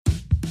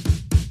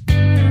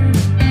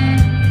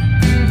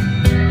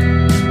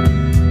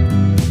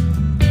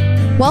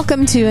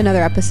Welcome to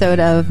another episode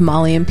of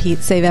Molly and Pete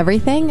Save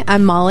Everything.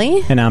 I'm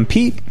Molly. And I'm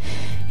Pete.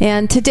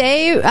 And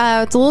today,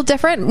 it's a little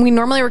different. We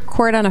normally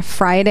record on a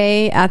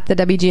Friday at the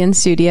WGN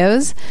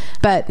studios,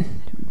 but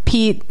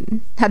Pete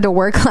had to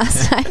work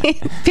last night.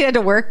 Pete had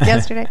to work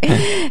yesterday.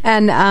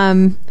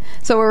 And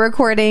so we're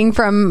recording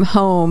from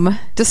home.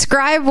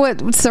 Describe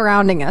what's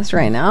surrounding us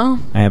right now.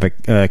 I have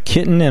a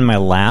kitten in my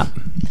lap.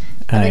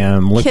 I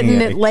am looking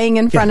at it laying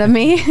in front of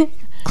me.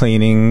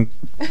 Cleaning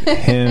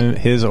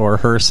his or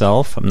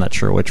herself. I'm not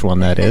sure which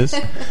one that is.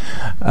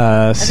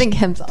 I think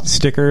himself.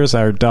 Stickers.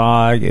 Our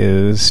dog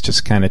is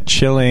just kind of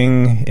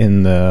chilling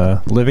in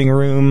the living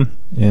room,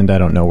 and I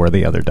don't know where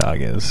the other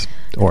dog is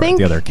or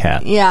the other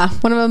cat. Yeah,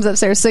 one of them's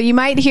upstairs. So you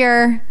might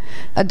hear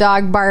a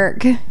dog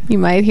bark. You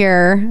might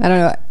hear, I don't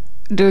know,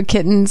 do a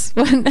kitten's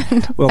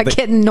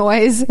kitten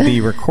noise.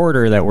 The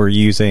recorder that we're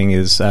using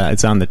is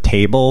it's on the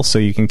table, so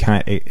you can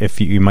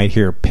you might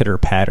hear pitter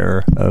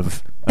patter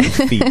of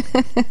feet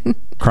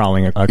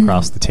crawling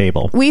across the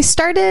table. We've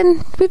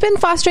been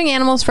fostering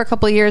animals for a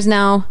couple of years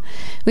now.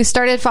 We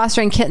started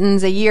fostering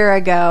kittens a year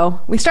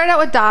ago. We started out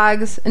with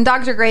dogs, and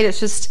dogs are great. It's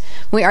just,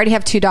 we already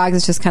have 2 dogs.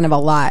 It's just kind of a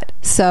lot.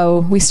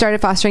 So we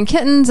started fostering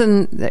kittens,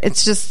 and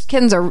it's just,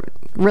 kittens are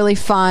really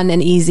fun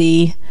and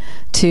easy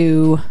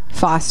to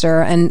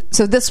foster. And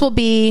so these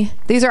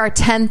are our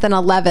 10th and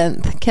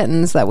 11th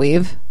kittens that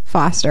we've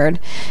fostered,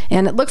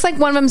 and it looks like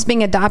one of them's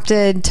being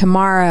adopted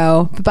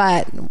tomorrow,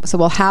 so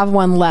we'll have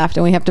one left,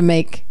 and we have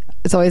to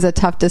it's always a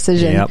tough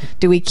decision. Yep.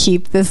 Do we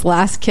keep this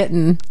last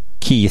kitten?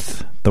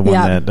 Keith, the one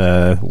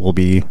that will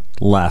be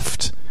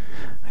left.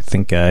 I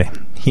think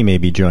he may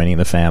be joining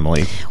the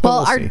family.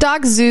 Well, our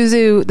dog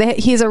Zuzu,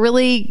 he's a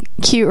really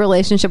cute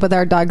relationship with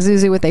our dog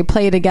Zuzu. They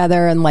play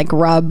together and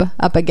rub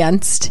up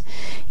against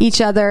each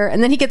other,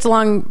 and then he gets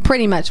along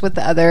pretty much with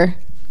the other.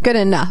 Good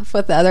enough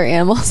with the other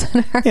animals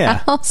in our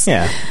house.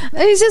 Yeah.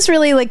 And he's just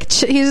really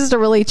he's just a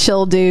really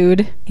chill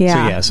dude.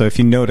 Yeah. So if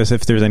you notice,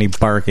 if there's any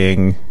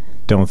barking,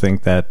 don't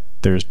think that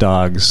there's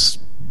dogs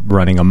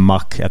running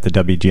amok at the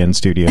WGN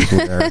studios.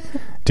 We're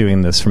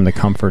doing this from the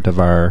comfort of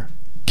our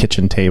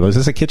kitchen table. Is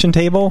this a kitchen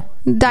table?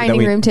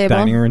 Dining room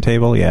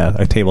table. Yeah.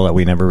 A table that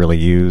we never really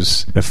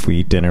use. If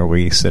we dinner,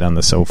 we sit on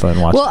the sofa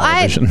and watch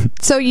television.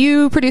 So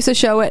you produce a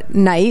show at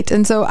night,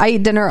 and so I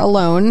eat dinner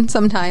alone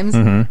sometimes.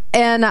 Mm-hmm.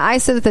 And I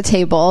sit at the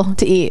table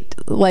to eat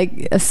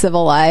like a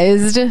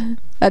civilized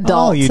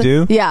adult. Oh, you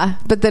do? Yeah.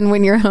 But then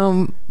when you're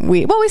home,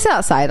 we sit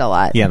outside a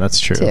lot. Yeah, that's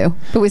true. Too.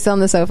 But we sit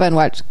on the sofa and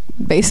watch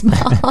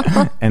baseball.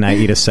 And I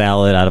eat a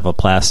salad out of a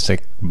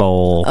plastic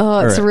bowl. Oh,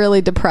 it's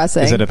really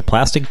depressing. Is it a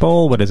plastic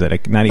bowl? What is it?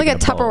 Not like even a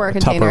Tupperware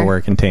container.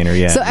 Tupperware container,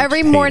 yeah. So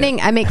every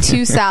morning I make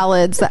 2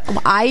 salads.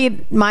 I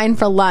eat mine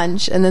for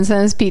lunch, and then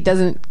sometimes Pete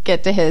doesn't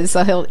get to his,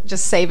 so he'll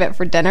just save it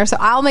for dinner. So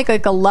I'll make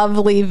a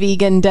lovely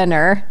vegan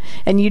dinner,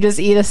 and you just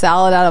eat a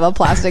salad out of a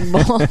plastic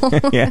bowl.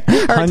 Yeah.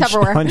 Or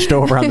Tupperware. Hunched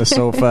over on the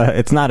sofa.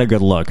 It's not a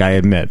good look, I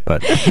admit,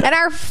 but and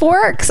our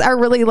forks are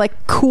really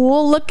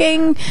cool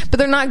looking, but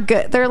they're not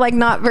good. They're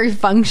not very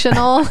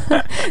functional.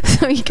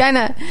 So you kind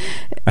of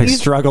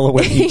struggle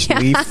with each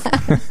leaf.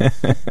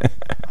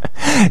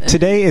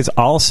 Today is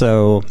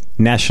also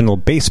National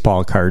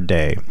Baseball Card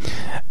Day,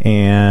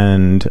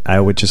 and I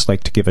would just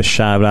like to give a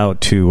shout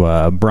out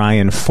to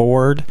Brian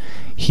Ford.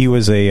 He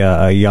was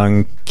a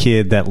young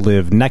kid that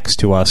lived next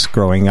to us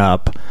growing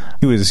up.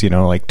 He was,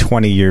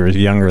 20 years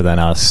younger than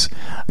us.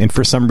 And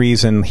for some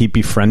reason, he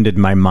befriended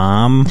my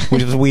mom,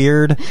 which is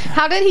weird.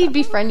 How did he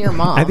befriend your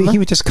mom? I think he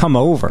would just come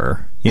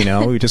over, he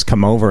would just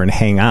come over and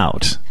hang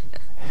out.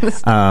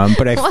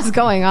 What's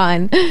going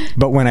on?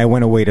 But when I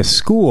went away to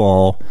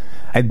school,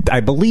 I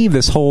believe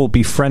this whole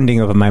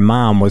befriending of my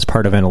mom was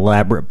part of an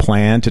elaborate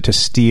plan to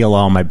steal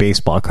all my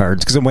baseball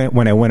cards. Because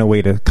when I went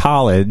away to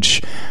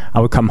college, I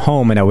would come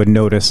home and I would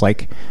notice,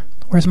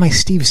 where's my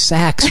Steve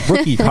Sachs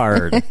rookie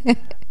card?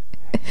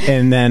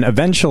 And then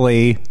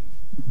eventually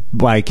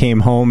I came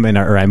home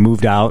or I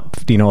moved out,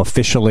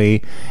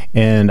 officially,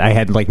 and I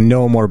had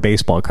no more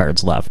baseball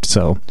cards left.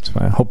 So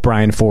I hope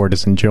Brian Ford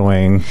is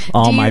enjoying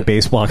all my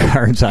baseball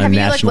cards on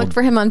national. Have you looked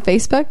for him on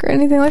Facebook or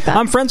anything like that?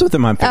 I'm friends with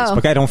him on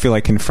Facebook. I don't feel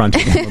like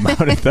confronting him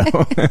about it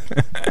though.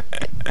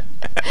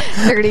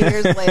 30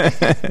 years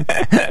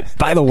later.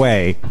 By the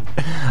way,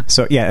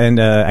 so yeah, and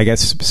I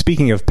guess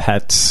speaking of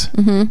pets,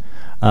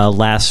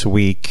 last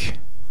week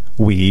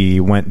we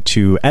went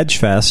to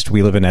Edgefest.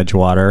 We live in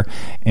Edgewater,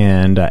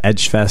 and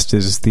Edgefest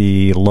is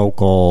the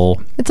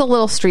local... It's a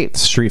little street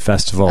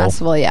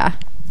festival, yeah.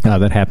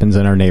 That happens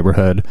in our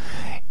neighborhood.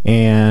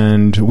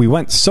 And we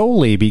went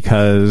solely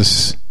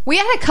because... We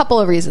had a couple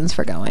of reasons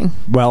for going.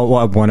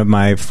 Well, one of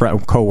my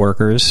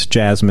co-workers,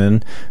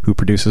 Jasmine, who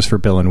produces for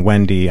Bill and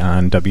Wendy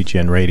on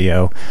WGN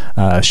Radio,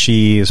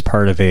 she is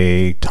part of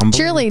a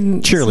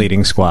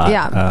cheerleading squad.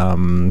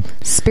 Yeah.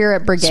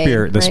 Spirit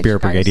Brigade. The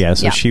Spirit Brigade, yeah.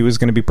 So she was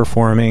going to be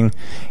performing,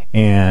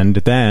 and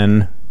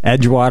then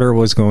Edgewater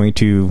was going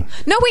to...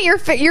 No,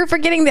 wait, you're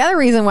forgetting the other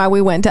reason why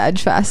we went to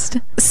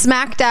Edgefest.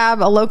 Smack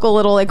dab, a local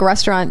little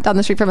restaurant down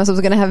the street from us was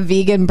going to have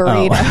vegan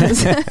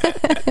burritos.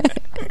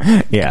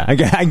 Yeah,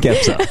 I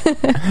guess so.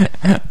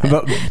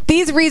 But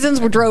these reasons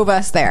drove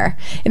us there,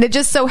 and it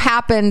just so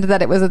happened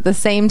that it was at the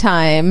same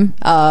time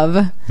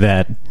of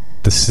that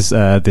this is,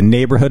 the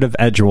neighborhood of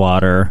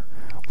Edgewater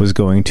was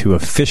going to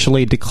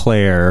officially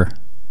declare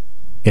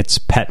its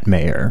pet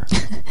mayor.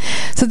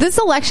 So this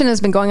election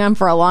has been going on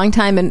for a long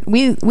time, and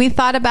we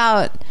thought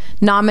about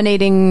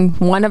nominating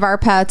one of our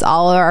pets,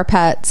 all of our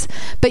pets,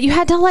 but you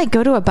had to like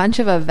go to a bunch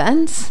of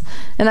events,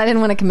 and I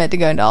didn't want to commit to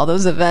going to all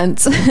those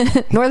events.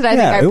 Nor did I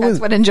think our pets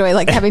would enjoy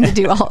like having to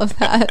do all of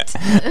that.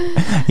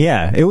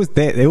 Yeah, it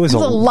was a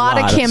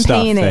lot of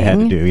campaigning they had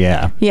to do.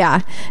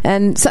 Yeah,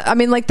 and so I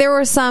mean, like there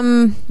were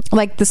some,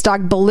 like this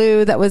dog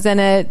Baloo that was in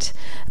it.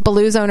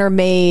 Baloo's owner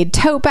made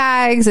tote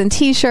bags and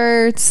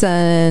T-shirts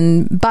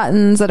and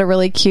buttons that are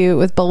really cute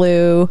with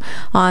Baloo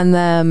on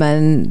them,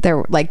 and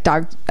they're like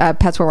dog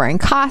pets were wearing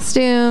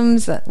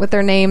costumes with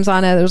their names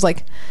on it. There was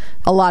like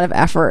a lot of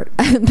effort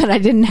that I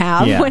didn't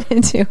have went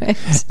into it.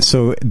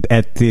 So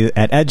at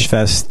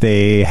Edgefest,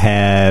 they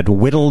had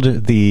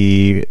whittled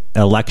the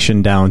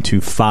election down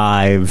to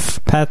 5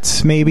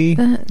 pets, maybe.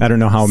 I don't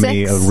know how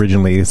many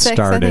originally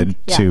started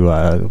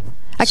to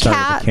start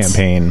cat, the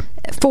campaign.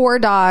 4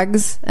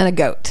 dogs and a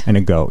goat.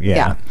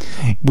 Yeah.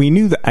 We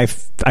knew that.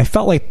 I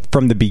felt like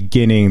from the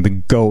beginning the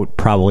goat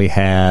probably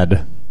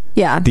had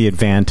the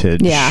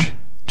advantage. Yeah.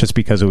 Just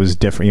because it was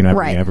different,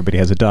 everybody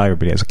has a dog,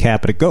 everybody has a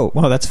cat, but a goat,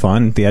 well, that's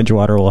fun. The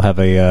Edgewater will have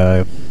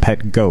a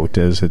pet goat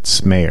as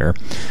its mayor,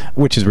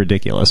 which is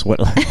ridiculous.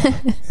 What?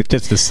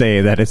 Just to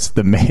say that it's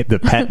the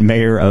pet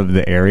mayor of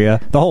the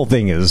area, the whole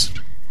thing is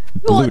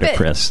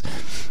ludicrous.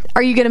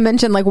 Are you going to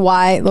mention like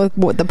why, like,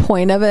 what the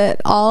point of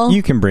it all?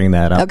 You can bring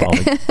that up, all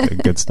the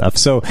good stuff.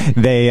 So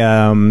they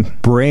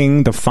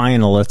bring the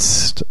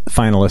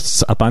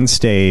finalists up on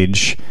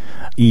stage.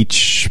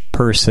 Each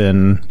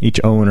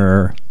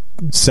owner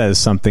says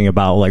something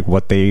about like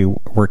what they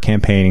were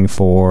campaigning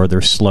for,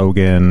 their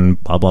slogan,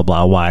 blah blah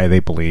blah, why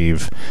they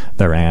believe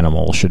their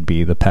animal should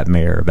be the pet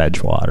mayor of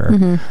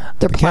Edgewater.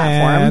 Their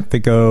platform, cat, the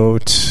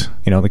goat,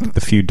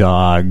 the few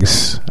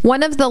dogs.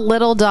 One of the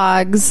little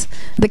dogs,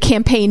 the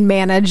campaign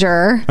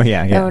manager,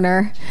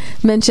 owner,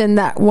 mentioned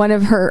that one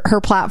of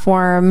her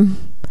platform.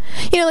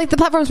 Like the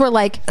platforms were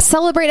like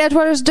celebrate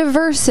Edgewater's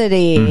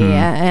diversity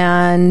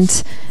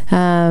and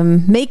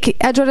make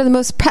Edgewater the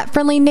most pet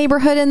friendly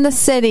neighborhood in the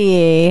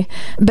city.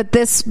 But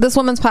this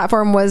woman's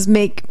platform was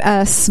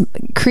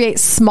create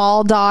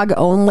small dog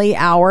only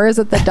hours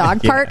at the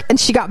dog park, and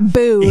she got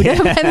booed by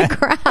the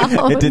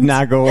crowd. It did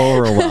not go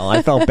over well.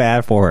 I felt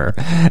bad for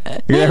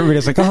her.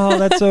 Everybody's like, "Oh,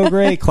 that's so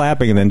great,"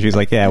 clapping, and then she's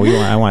like, "Yeah,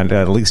 I want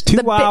at least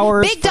 2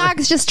 hours." Big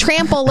dogs just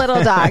trample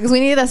little dogs.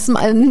 We need a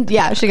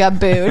she got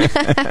booed.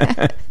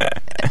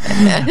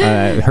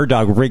 Her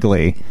dog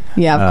Wrigley,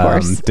 of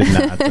course,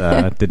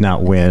 did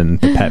not win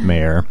the pet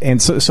mayor.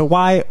 And so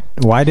why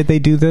did they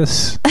do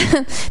this?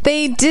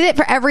 They did it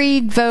for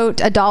every vote.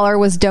 $1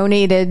 was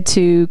donated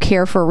to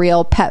Care for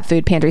Real Pet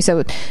Food Pantry,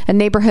 so a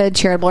neighborhood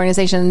charitable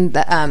organization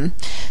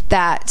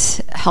that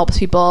helps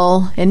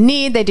people in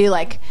need. They do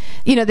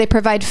they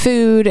provide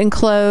food and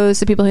clothes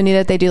to people who need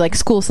it. They do like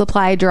school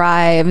supply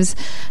drives,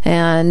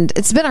 and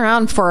it's been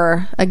around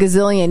for a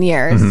gazillion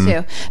years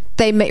too.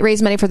 They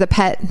raise money for the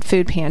pet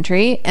food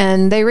pantry,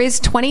 and they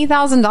raised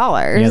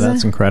 $20,000. Yeah,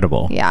 that's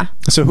incredible. Yeah.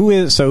 So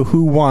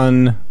who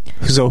won?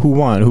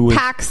 Who was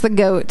Pax the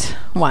goat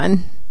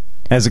won.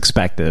 As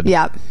expected.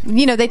 Yeah.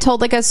 They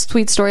told like a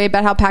sweet story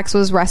about how Pax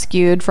was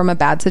rescued from a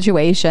bad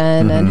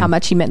situation and how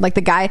much he meant. Like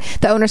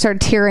the owner started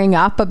tearing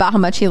up about how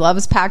much he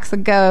loves Pax the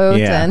goat.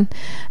 Yeah. And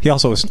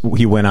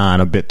he went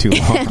on a bit too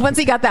long. Once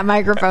he got that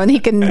microphone, they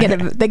couldn't get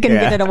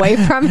it away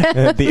from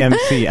him. The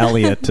MC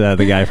Elliot,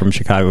 the guy from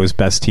Chicago's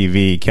Best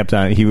TV, kept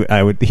on. He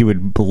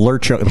would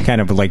lurch,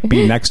 kind of like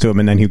be next to him,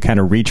 and then he'd kind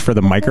of reach for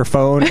the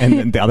microphone, and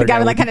then the other guy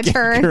would like kind of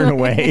turn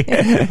away.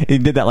 He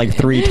did that like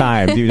 3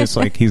 times. He was just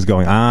like, he's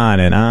going on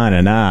and on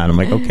and on. I'm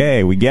like,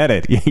 okay, we get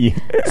it.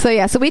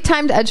 So we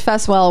timed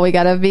Edgefest well. We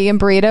got a vegan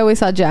burrito. We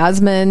saw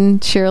Jasmine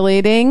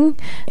cheerleading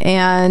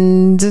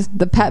and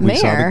the pet mayor. We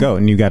saw the goat,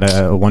 and you got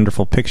a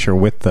wonderful picture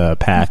with the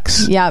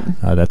Pax. Yep.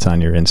 That's on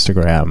your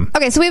Instagram.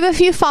 Okay, so we have a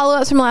few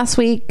follow-ups from last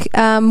week.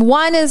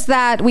 One is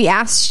that we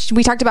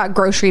talked about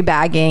grocery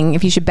bagging,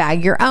 if you should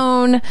bag your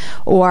own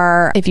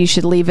or if you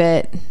should leave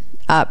it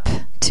up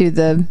to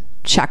the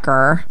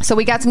checker. So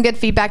we got some good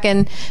feedback,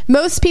 and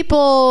most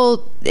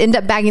people end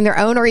up bagging their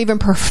own or even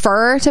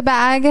prefer to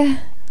bag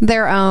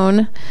their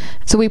own.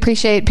 So we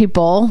appreciate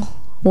people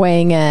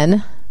weighing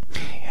in.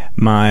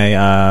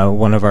 My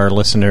one of our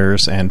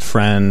listeners and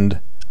friend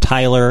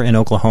Tyler in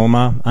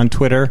Oklahoma on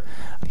Twitter,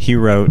 he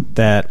wrote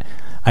that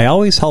I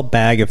always help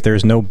bag if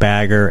there's no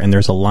bagger and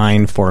there's a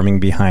line forming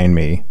behind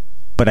me,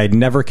 but I'd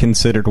never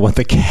considered what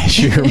the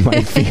cashier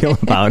might feel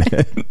about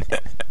it.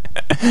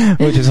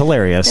 Which is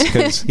hilarious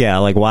because,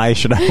 like, why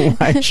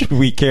should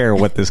we care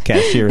what this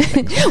cashier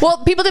thinks?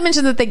 Well, people did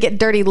mention that they get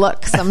dirty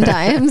looks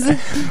sometimes.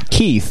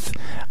 Keith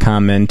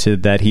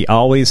commented that he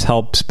always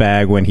helps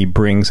bag when he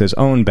brings his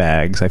own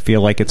bags. I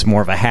feel like it's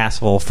more of a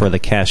hassle for the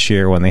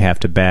cashier when they have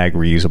to bag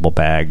reusable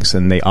bags,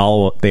 and they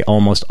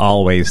almost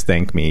always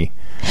thank me.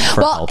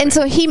 Well, and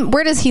so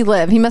where does he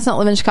live? He must not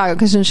live in Chicago,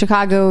 because in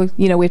Chicago,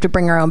 we have to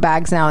bring our own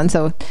bags now, and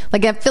so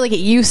like I feel like it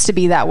used to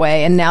be that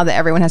way, and now that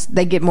everyone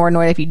they get more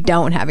annoyed if you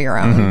don't have your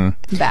own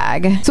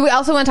bag. So we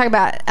also want to talk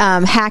about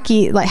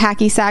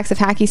hacky sacks, if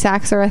hacky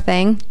sacks are a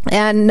thing,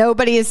 and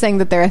nobody is saying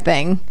that they're a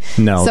thing.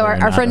 No. So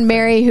our friend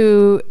Mary,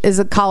 who is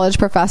a college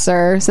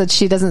professor, said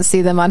she doesn't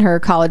see them on her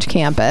college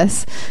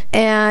campus,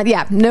 and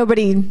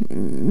nobody.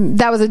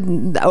 That was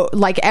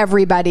like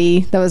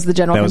everybody. That was the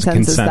general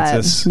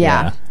consensus.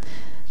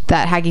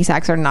 That hacky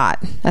sacks are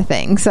not a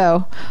thing.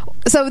 So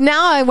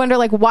now I wonder,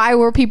 like, why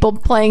were people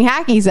playing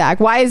hacky sack?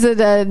 Why is it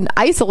an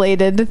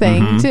isolated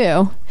thing too?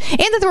 And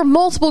that there were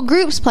multiple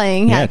groups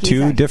playing hacky sack.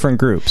 Two different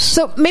groups.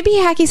 So maybe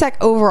hacky sack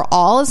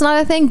overall is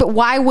not a thing, but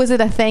why was it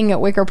a thing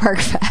at Wicker Park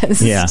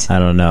Fest? Yeah, I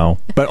don't know.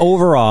 But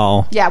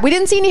overall... Yeah, we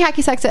didn't see any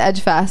hacky sacks at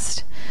Edge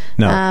Fest.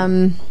 No.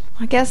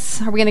 I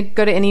guess, are we going to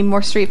go to any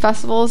more street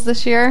festivals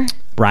this year?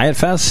 Riot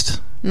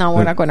Fest? No,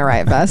 we're not going to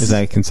Riot Fest. Is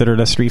that considered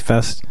a street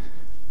fest?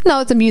 No,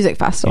 it's a music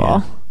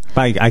festival.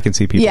 Yeah. I can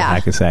see people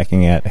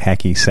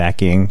hacky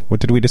sacking.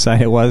 What did we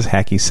decide it was?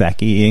 Hacky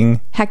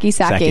sacking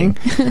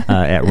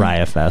at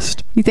Riot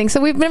Fest. You think so?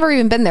 We've never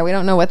even been there. We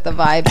don't know what the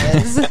vibe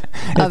is of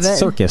it's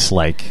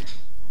circus-like.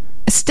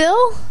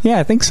 Still? Yeah,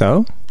 I think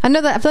so. I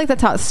know that. I feel like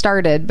that's how it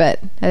started, but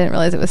I didn't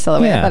realize it was still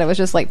a way. Yeah. I thought it was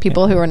just like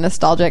people who were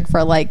nostalgic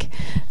for like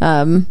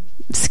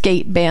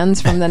skate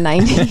bands from the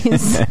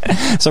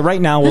 90s. So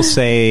right now we'll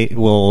say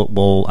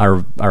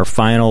our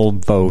final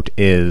vote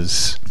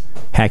is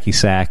hacky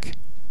sack,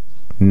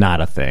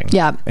 not a thing.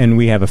 Yeah. And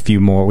we have a few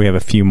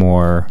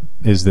more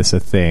is this a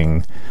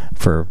thing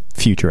for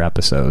future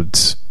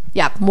episodes.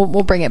 Yeah,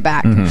 we'll bring it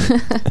back.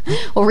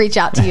 We'll reach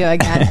out to you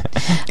again.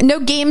 No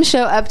game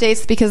show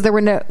updates because there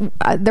were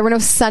no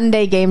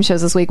Sunday game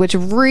shows this week, which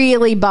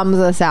really bums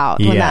us out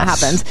when that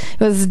happens. It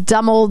was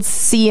dumb old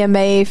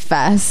CMA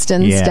Fest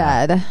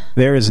instead. Yeah.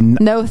 There is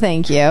no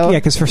thank you. Yeah,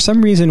 because for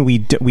some reason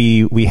we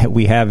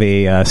have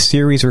a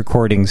series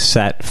recording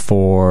set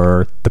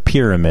for the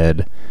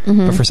Pyramid.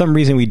 But for some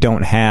reason we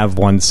don't have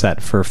one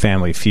set for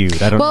Family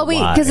Feud. I don't know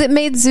why. Because it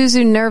made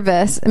Zuzu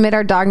nervous. It made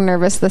our dog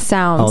nervous, the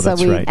sound. Oh,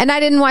 that's right. And I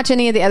didn't watch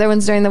any of the other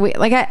ones during the week.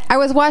 Like I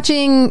was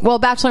watching,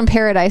 Bachelor in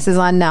Paradise is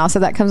on now, so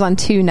that comes on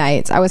 2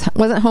 nights. I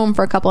wasn't home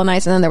for a couple of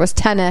nights, and then there was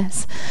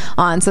tennis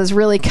on, so it's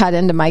really cut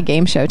into my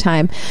game show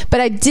time.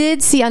 But I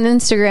did see on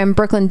Instagram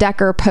Brooklyn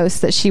Decker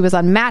post that she was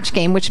on Match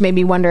Game, which made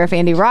me wonder if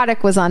Andy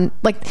Roddick was on.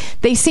 Like,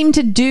 they seem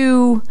to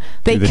do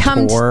the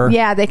tour.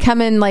 They come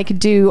and like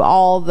do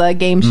all the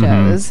game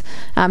shows.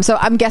 So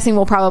I'm guessing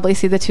we'll probably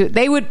see the two.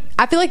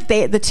 I feel like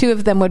the two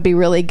of them would be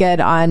really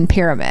good on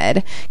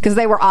Pyramid because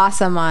they were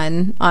awesome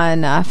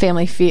on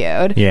Family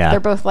Feud. Yeah, they're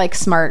both like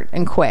smart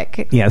and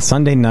quick. Yeah,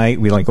 Sunday night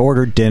we like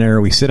ordered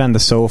dinner. We sit on the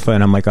sofa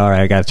and I'm like, all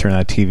right, I got to turn on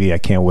the TV. I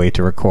can't wait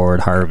to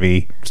record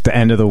Harvey. It's the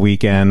end of the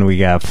weekend. We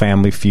got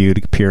Family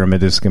Feud.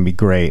 Pyramid is going to be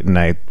great. And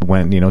I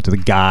went, to the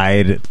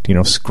guide.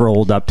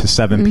 Scrolled up to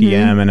 7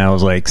 p.m. and I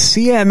was like,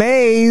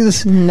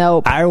 CMAs.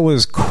 Nope. I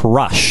was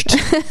crushed.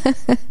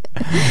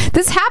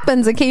 This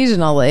happens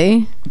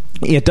occasionally.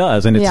 It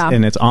does, and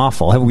it's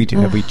awful. Have we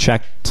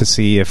checked to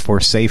see if we're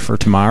safe for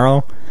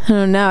tomorrow? I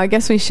don't know. I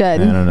guess we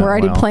should. We're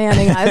already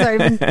planning. I've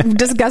already been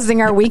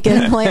discussing our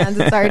weekend plans.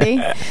 It's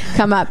already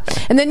come up.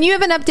 And then you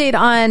have an update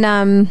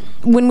on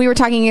when we were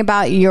talking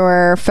about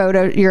your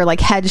photo, your like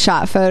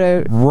headshot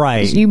photo.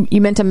 Right.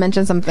 You meant to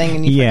mention something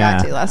and you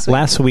forgot to last week.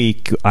 Last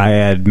week I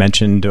had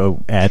mentioned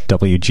at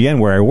WGN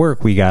where I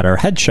work, we got our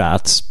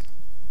headshots.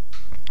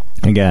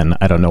 Again,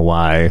 I don't know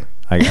why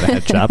I got a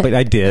headshot, but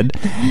I did.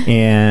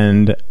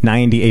 And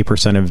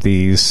 98% of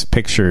these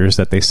pictures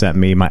that they sent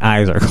me, my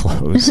eyes are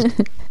closed.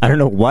 I don't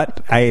know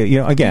what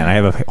again, I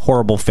have a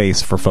horrible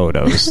face for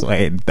photos.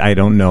 I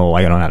don't know.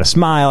 I don't know how to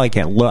smile. I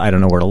can't look. I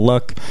don't know where to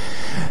look.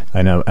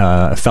 I know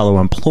a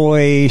fellow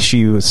employee,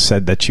 she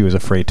said that she was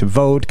afraid to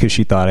vote because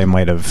she thought I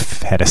might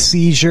have had a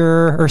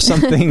seizure or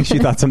something. She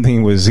thought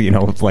something was,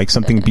 like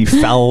something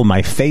befell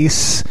my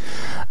face.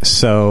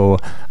 So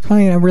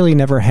I really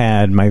never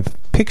had my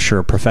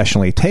picture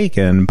professionally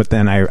taken, but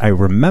then I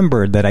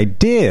remembered that I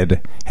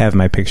did have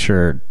my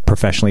picture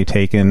professionally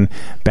taken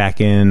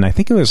back in, I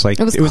think it was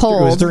cold. It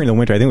was during the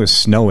winter. I think it was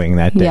snowing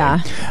that day.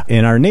 Yeah.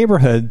 In our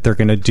neighborhood, they're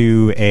going to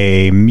do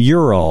a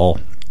mural.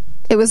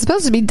 It was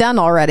supposed to be done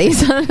already,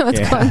 so I don't know what's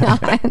going on.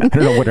 I don't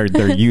know what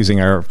they're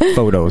using our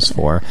photos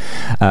for.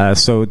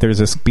 So there's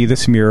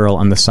this mural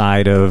on the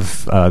side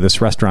of this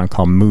restaurant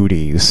called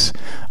Moody's,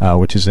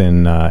 which is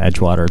in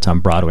Edgewater. It's on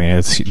Broadway, and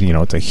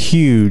it's a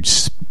huge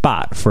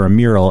spot for a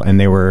mural, and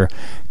they were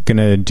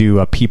gonna do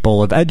a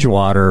People of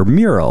Edgewater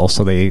mural.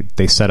 So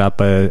they set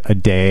up a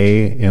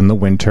day in the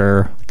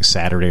winter, like a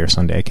Saturday or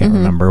Sunday, I can't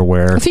remember,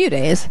 where a few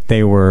days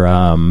they were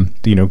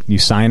you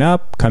sign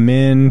up, come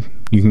in,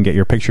 you can get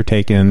your picture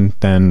taken,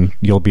 then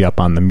you'll be up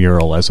on the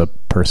mural as a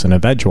person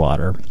of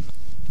Edgewater.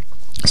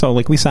 So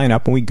like we sign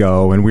up and we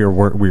go, and we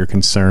were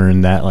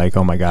concerned that like,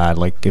 oh my God,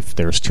 like if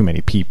there's too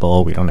many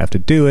people, we don't have to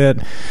do it.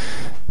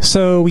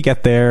 So we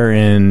get there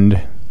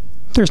and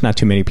there's not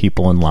too many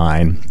people in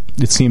line.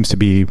 It seems to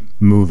be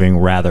moving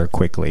rather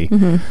quickly.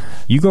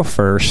 You go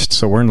first,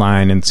 so we're in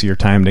line, and it's your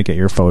time to get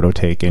your photo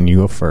taken. You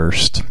go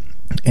first,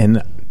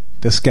 and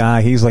this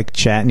guy, he's like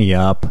chatting you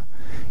up.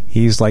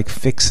 He's like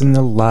fixing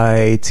the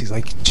lights. He's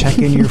like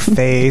checking your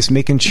face,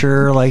 making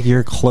sure like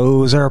your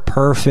clothes are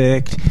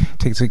perfect.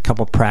 Takes a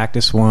couple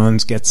practice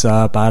ones, gets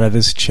up out of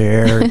his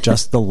chair,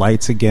 adjusts the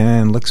lights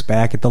again, looks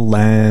back at the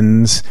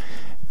lens.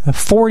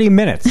 40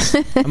 minutes.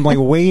 I'm like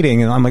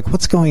waiting, and I'm like,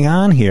 what's going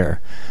on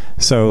here?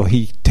 So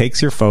he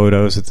takes your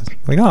photos. It's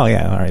like, oh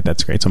yeah, all right,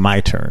 that's great. So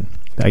my turn.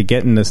 I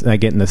get in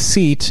the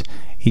seat.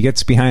 He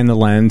gets behind the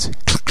lens.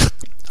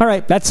 All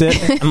right, that's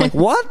it. I'm like,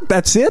 what?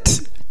 That's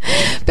it?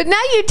 But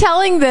now you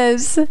telling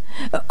this,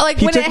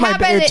 like when it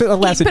happened, he put a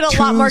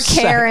lot more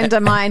care into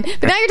mine.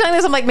 But now you're telling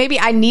this, I'm like, maybe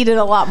I needed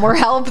a lot more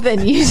help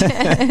than you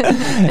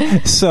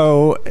did.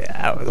 So,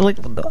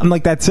 I'm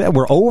like, that's it.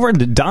 We're over.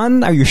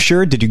 Done. Are you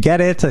sure? Did you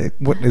get it?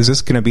 What is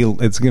this going to be?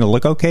 It's going to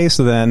look okay.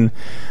 So then,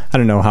 I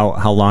don't know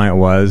how long it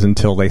was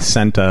until they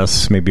sent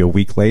us, maybe a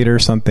week later or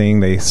something.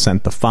 They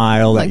sent the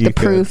file like the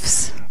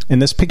proofs. And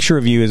this picture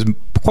of you is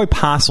quite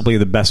possibly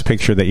the best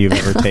picture that you've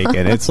ever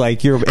taken. It's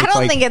like I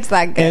don't think it's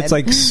that good. It's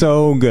like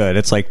so good.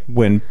 It's like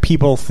when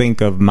people think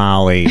of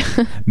Molly,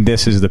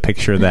 this is the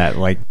picture that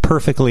like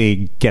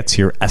perfectly gets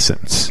your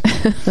essence.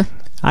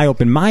 I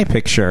open my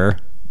picture.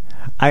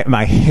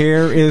 My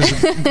hair is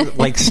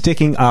like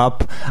sticking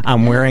up.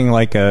 I'm wearing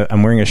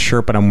a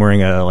shirt, but I'm wearing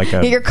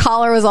your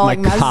collar was all my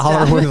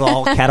collar was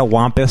all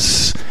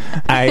catawampus.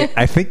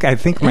 I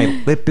think my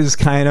lip is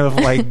kind of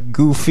like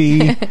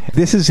goofy.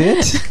 This is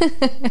it.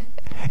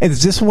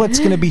 Is this what's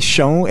going to be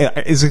shown?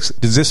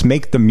 Does this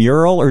make the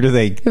mural, or do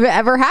they? If it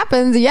ever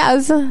happens,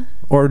 yes.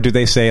 Or do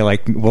they say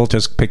like, we'll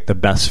just pick the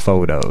best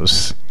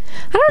photos?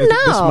 I don't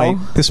know.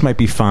 This might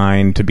be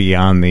fine to be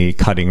on the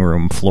cutting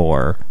room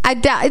floor.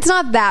 It's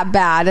not that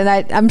bad, and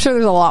I'm sure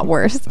there's a lot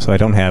worse. So I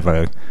don't have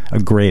a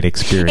great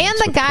experience. And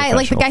the guy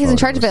who's in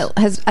charge of it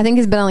has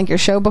been on like your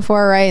show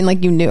before, right? And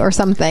like you knew, or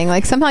something.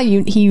 Like somehow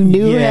you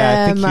knew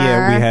him.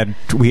 I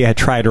think we had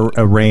tried to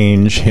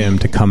arrange him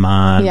to come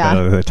on. Yeah.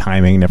 But the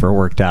timing never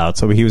worked out.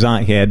 So he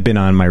had been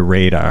on my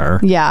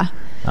radar. Yeah.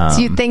 So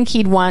you'd think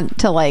he'd want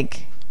to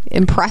like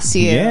impress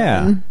you.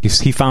 Yeah.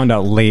 He found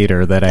out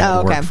later that I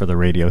had worked for the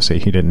radio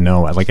station. He didn't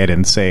know. Like I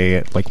didn't say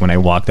it. Like when I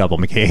walked up, I'm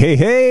like,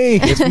 hey,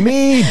 it's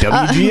me,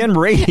 WGN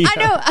Radio. I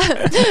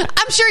know.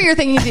 I'm sure you're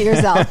thinking to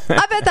yourself,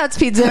 I bet that's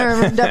Pete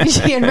Zimmerman from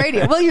WGN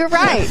Radio. Well, you're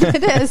right.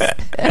 It is.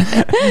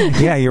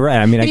 Yeah, you're right.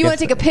 I mean, if you want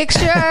to take a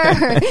picture,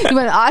 or you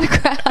want an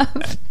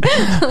autograph,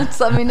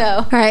 just let me know.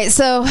 All right,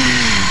 so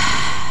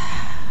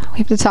we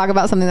have to talk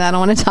about something that I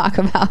don't want to talk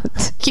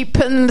about. Keep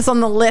putting this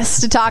on the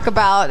list to talk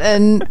about,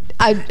 and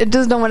I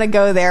just don't want to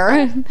go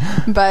there.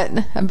 But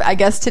I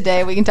guess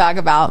today we can talk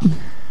about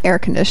air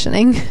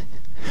conditioning.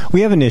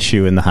 We have an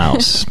issue in the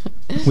house.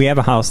 We have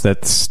a house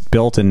that's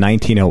built in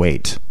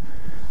 1908,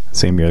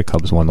 same year the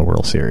Cubs won the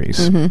World Series.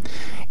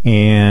 Mm-hmm.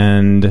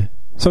 And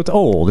so it's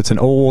old. It's an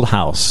old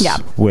house. Yeah.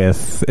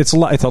 It's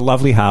a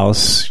lovely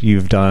house.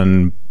 You've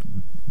done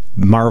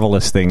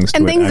marvelous things to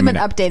and things it. have been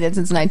updated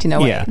since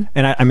 1908. Yeah,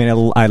 and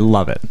I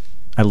love it.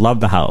 I love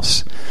the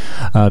house.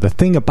 The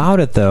thing about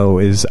it, though,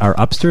 is our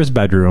upstairs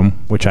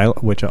bedroom, which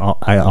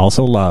I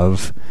also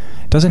love,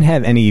 doesn't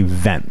have any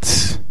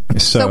vents.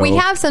 So we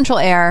have central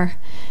air,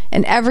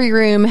 and every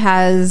room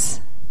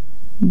has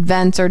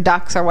vents or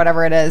ducts or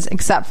whatever it is,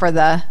 except for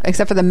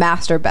the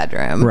master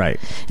bedroom. Right.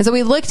 And so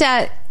we looked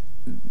at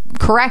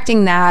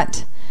correcting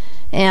that,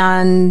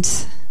 and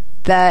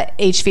the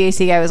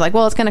HVAC guy was like,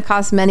 well, it's going to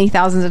cost many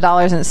thousands of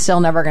dollars, and it's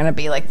still never going to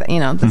be like that.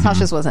 This house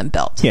just wasn't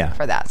built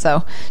for that.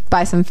 So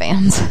buy some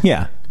fans.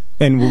 Yeah.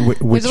 And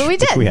which is what we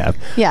did. Which we have.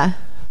 Yeah.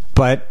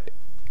 But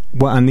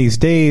on these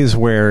days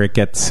where it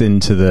gets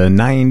into the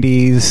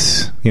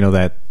 90s,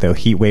 that the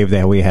heat wave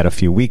that we had a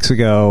few weeks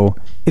ago,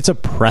 it's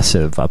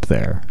oppressive up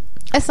there.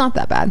 It's not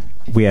that bad.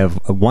 We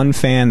have one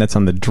fan that's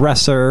on the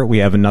dresser. We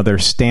have another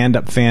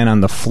stand-up fan on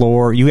the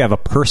floor. You have a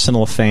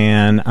personal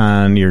fan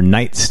on your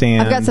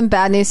nightstand. I've got some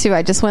bad news, too.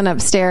 I just went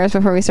upstairs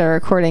before we started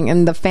recording,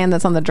 and the fan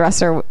that's on the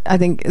dresser, I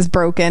think, is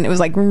broken. It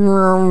was like...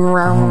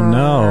 Oh,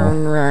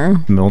 no.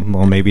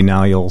 Well, maybe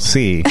now you'll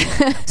see.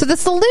 So the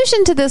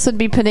solution to this would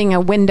be putting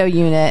a window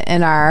unit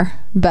in our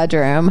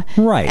bedroom.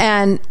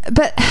 Right.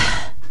 But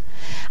I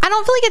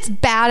don't feel like it's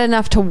bad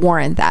enough to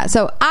warrant that.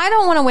 So I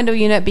don't want a window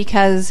unit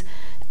because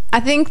I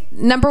think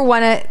number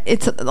one,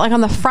 it's like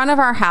on the front of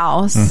our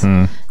house.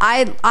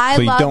 I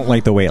So you don't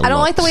like the way it looks. I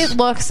don't like the way it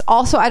looks.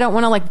 Also, I don't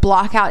want to like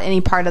block out any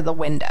part of the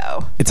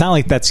window. It's not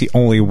like that's the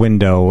only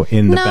window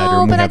in the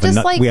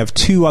bedroom. We have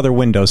two other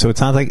windows, so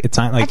it's not like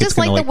I just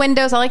like the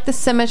windows. I like the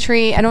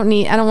symmetry. I don't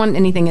want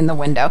anything in the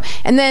window.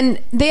 And then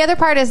the other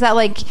part is that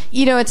like,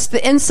 you know, it's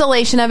the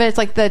insulation of it. It's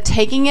like the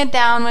taking it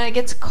down when it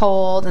gets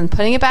cold and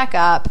putting it back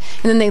up,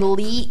 and then they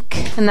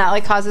leak, and that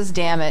like causes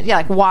damage. Yeah,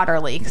 like water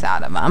leaks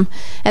out of them.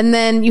 And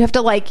then you have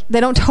to like, they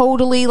don't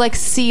totally like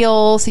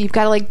seal, so you've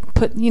got to like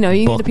put, you know,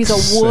 you need a piece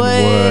of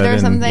wood or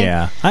something.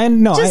 Yeah, I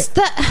know.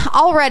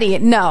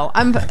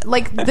 I'm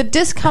like the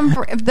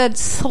discomfort, the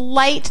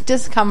slight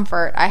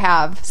discomfort I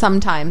have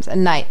sometimes at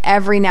night,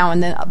 every now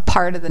and then, a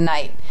part of the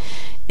night,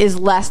 is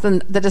less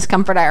than the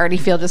discomfort I already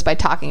feel just by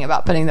talking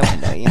about putting the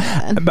window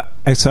unit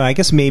in. So I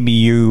guess maybe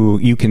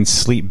you can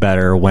sleep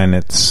better when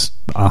it's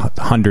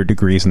 100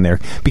 degrees in there,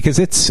 because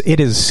it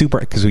is super,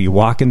 because you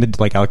walk into,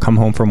 like, I'll come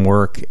home from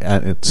work,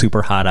 it's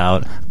super hot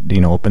out,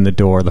 you know, open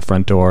the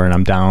front door, and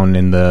I'm down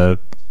in the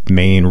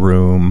main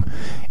room,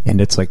 and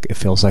it's like, it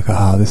feels like,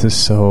 oh, this is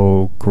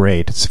so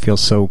great, it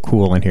feels so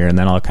cool in here. And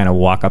then I'll kind of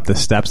walk up the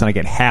steps, and I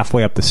get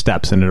halfway up the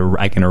steps, and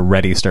I can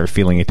already start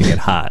feeling it to get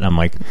hot, and I'm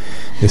like,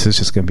 this is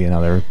just going to be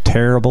another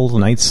terrible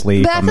night's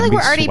sleep. But I feel like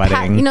we're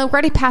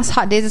already past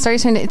hot days.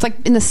 It's like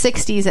in the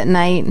 60s at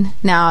night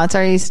now. It's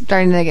already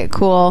starting to get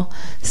cool,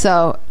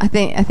 so I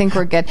think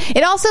we're good.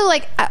 It also,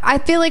 like, I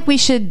feel like we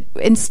should,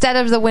 instead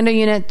of the window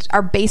unit,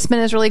 our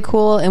basement is really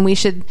cool, and we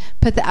should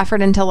put the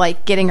effort into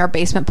like getting our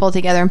basement pulled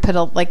together and put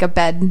a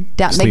bed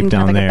down, making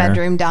kind of like a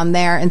bedroom down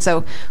there, and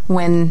so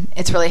when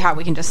it's really hot,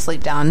 we can just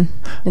sleep down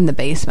in the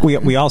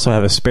basement. We also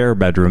have a spare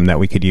bedroom that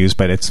we could use,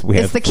 but it's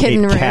the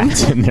kitten room.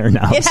 Cats in there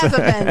now. It has a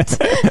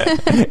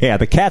vent. Yeah,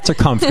 the cats are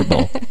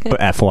comfortable, but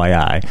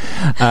FYI.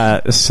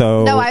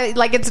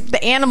 It's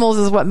the animals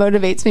is what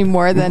motivates me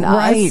more than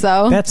us.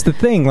 So that's the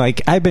thing.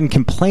 Like, I've been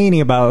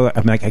complaining about.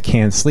 I'm like, I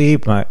can't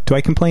sleep. Do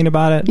I complain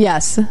about it?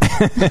 Yes. Do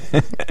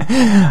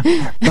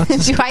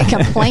I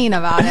complain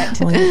about it?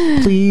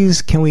 Like,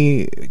 please, can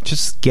we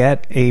just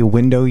get a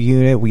window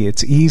unit?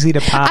 It's easy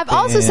to pop. I've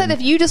also said,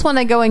 if you just want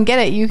to go and get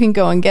it, you can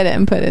go and get it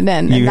and put it in,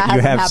 and that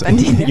hasn't happened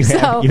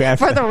either.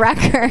 For the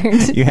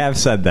record, you have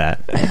said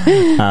that.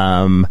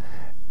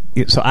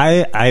 So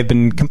I've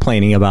been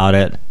complaining about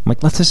it. I'm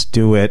like, let's just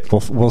do it.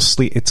 We'll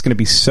sleep. It's going to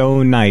be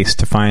so nice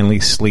to finally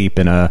sleep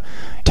in a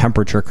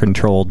temperature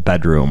controlled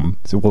bedroom.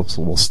 So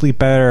we'll sleep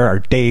better. Our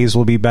days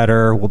will be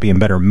better. We'll be in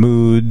better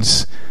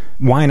moods.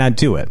 Why not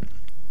do it?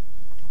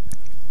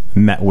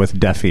 Met with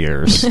deaf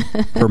ears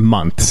for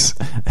months,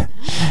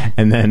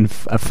 and then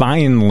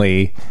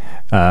finally,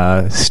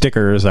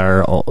 Stickers,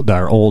 our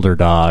older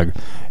dog,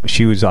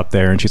 she was up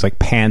there and she's like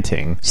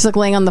panting. She's like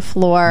laying on the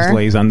floor. She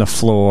lays on the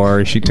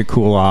floor. To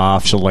cool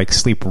off, she'll like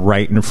sleep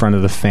right in front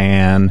of the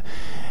fan.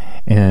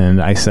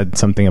 And I said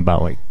something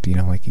about, like, you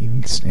know, like,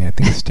 even, I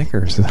think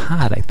Stickers is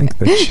hot. I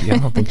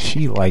don't think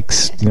she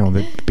likes, you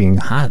know, being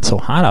so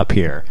hot up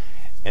here.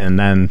 And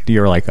then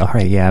you're like, all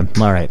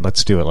right,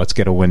 let's do it. Let's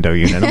get a window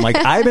unit. I'm like,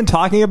 I've been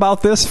talking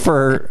about this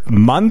for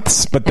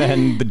months, but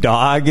then the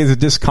dog is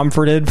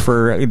discomforted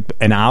for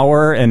an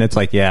hour, and it's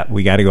like, yeah,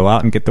 we got to go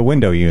out and get the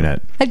window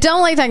unit. I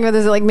don't like talking about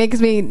this. It like makes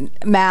me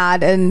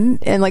mad and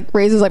like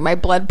raises like my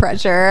blood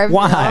pressher.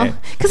 Why?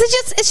 Because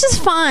it's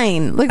just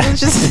fine. Like,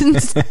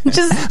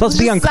 let's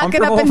be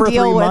uncomfortable for 3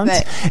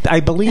 months. I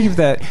believe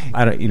that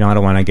I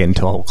don't want to get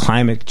into a whole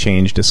climate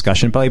change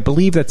discussion, but I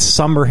believe that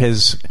summer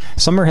has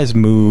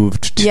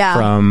moved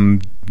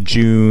from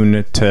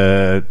June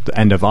to the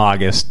end of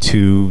August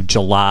to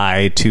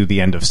July to the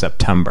end of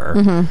September.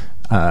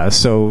 Mm-hmm.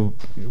 So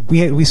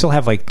we still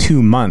have like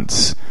 2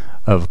 months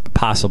of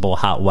possible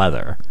hot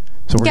weather.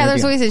 So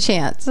there's always a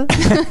chance. We've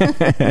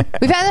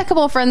had a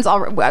couple of friends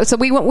already, so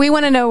we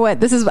want to know what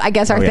this is. I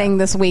guess our thing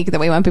this week that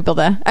we want people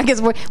to. I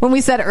guess when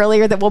we said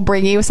earlier that we'll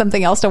bring you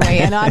something else to weigh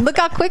in on. Look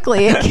how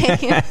quickly it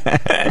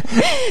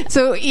came.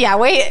 So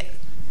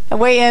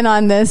weigh in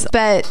on this,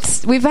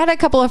 but we've had a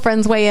couple of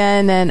friends weigh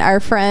in, and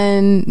our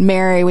friend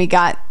Mary,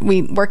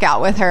 we work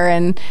out with her,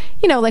 and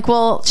you know, like,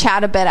 we'll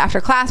chat a bit after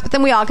class, but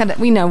then we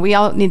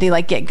all need to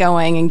like get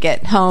going and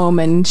get home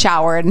and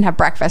showered and have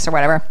breakfast or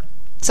whatever.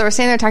 So we're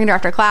sitting there talking to her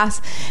after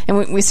class,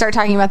 and we start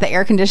talking about the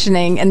air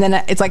conditioning, and then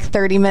it's like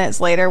 30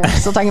 minutes later, we're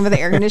still talking about the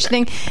air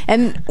conditioning,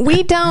 and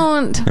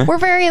we're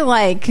very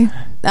like, we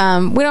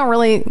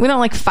don't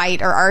like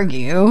fight or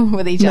argue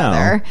with each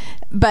other,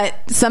 but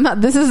somehow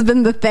this has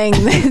been the thing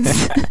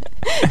that's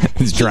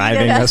it's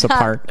driving us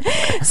apart.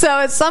 So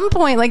at some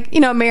point, like, you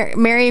know,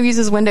 Mary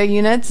uses window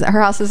units.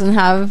 Her house doesn't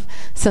have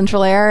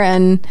central air,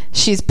 and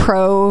she's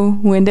pro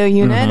window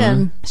unit, mm-hmm.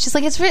 and she's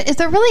like,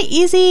 they're really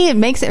easy. It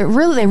makes it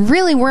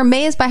really, we're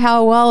amazed by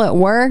how well it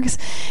works.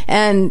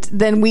 And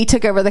then we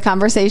took over the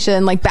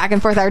conversation, like back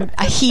and forth,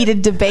 a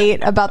heated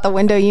debate about the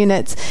window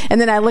units. And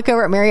then I look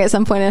over at Mary at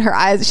some point, and her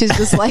eyes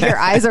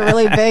are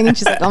really big, and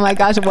she's like, oh my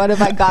gosh, what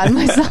have I gotten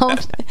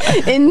myself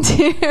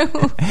into.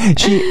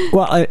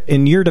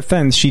 In your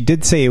defense, she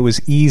did say it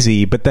was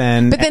easy, but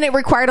then it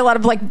required a lot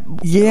of like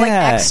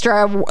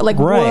extra like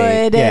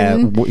wood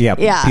and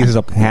pieces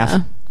of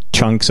half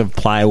chunks of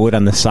plywood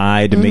on the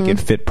side to make it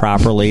fit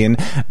properly. And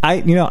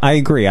I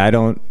agree. I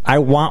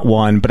want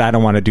one, but I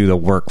don't want to do the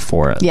work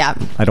for it. Yeah.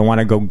 I don't want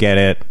to go get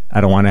it.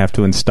 I don't want to have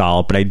to install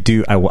it, but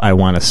I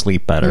want to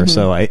sleep better.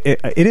 So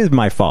it is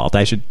my fault.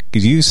 I should,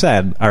 because you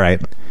said, all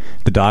right,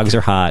 the dogs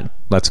are hot.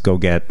 Let's go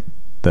get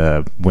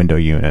the window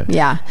unit.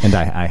 Yeah. And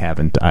I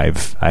haven't done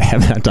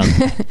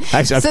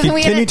I've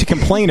continued to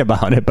complain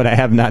about it, but I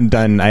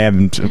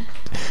haven't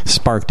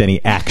sparked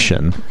any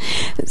action.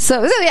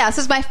 So this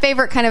is my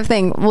favorite kind of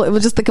thing. Well, it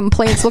was just the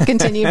complaints will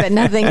continue, but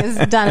nothing is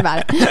done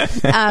about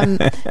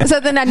it.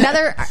 So then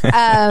another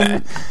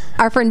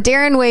our friend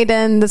Darren weighed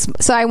in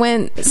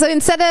so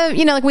instead of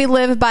like we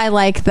live by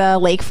like the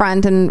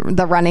lakefront and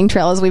the running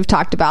trail as we've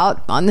talked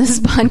about on this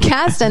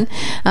podcast,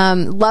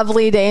 and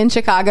lovely day in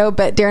Chicago,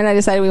 but Darren and I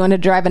decided we wanted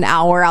to drive an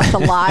hour out to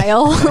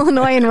Lisle,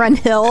 Illinois, and run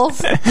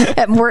hills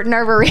at Morton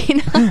Arboretum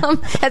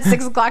at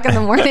 6:00 in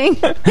the morning.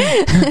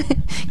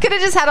 Could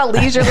have just had a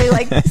leisurely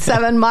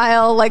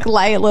 7-mile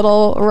light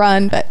little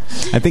run, but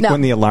I think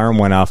when the alarm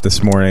went off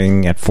this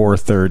morning at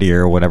 4:30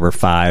 or whatever,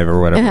 5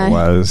 or whatever it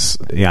was,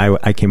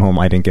 I came home.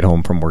 I didn't get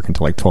home from work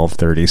until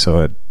 12:30,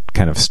 so it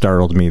kind of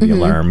startled me, the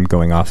alarm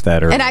going off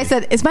that early. And I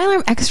said, is my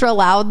alarm extra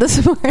loud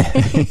this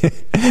morning?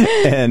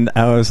 And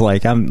I was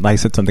like, I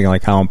said something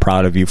like, how I'm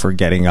proud of you for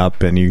getting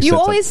up. And you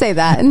always say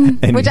that,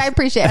 which I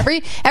appreciate.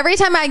 Every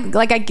time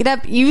I get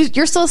up,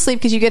 you're still asleep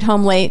because you get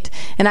home late,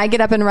 and I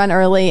get up and run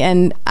early,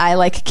 and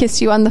I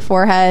kiss you on the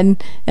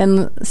forehead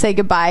and say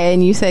goodbye,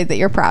 and you say that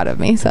you're proud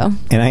of me. So,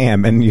 and I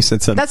am. And you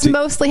said something. That's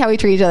mostly how we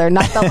treat each other,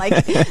 not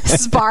the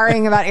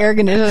sparring about air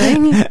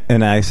conditioning.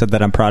 And I said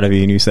that I'm proud of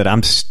you, and you said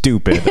I'm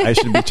stupid. I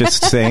should be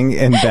just staying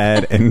in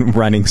bed and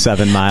running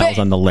 7 miles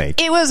on the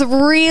lake. It was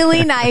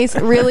really nice,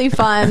 really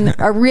fun,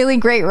 a really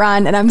great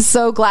run, and I'm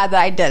so glad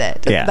that I did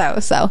it.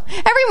 Though, so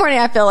every morning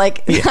I feel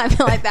like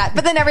that,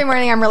 but then every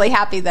morning I'm really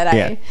happy that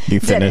I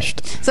finished.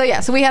 It. So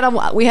we had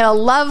a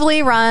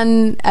lovely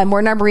run at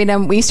Morton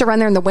Arboretum. We used to run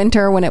there in the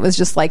winter when it was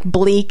just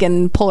bleak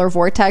and polar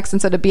vortex,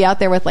 and so to be out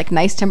there with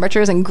nice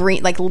temperatures and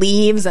green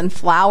leaves and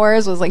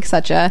flowers was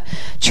such a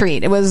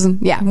treat. It was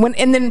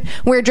and then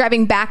we were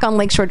driving back on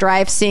Lakeshore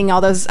Drive, seeing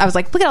all those. I was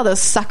like, look at all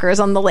those suckers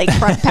on the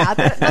lakefront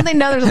path. Don't they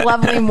know there's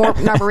lovely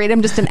Morton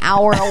Arboretum just an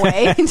hour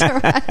away to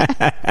run?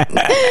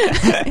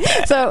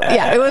 So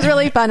it was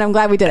really fun. I'm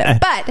glad we did it.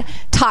 But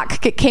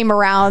talk came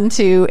around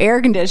to air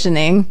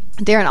conditioning.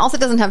 Darren also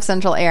doesn't have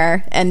central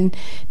air and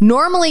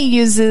normally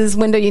uses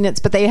window units,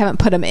 but they haven't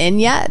put them in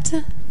yet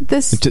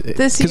this year.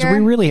 Because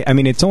we really,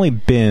 it's only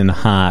been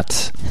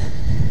hot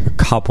a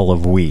couple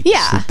of weeks.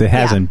 Yeah. It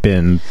hasn't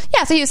been.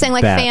 Yeah, so he was saying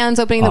fans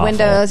opening the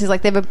windows. He's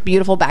like, they have a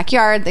beautiful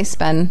backyard. They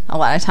spend a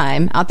lot of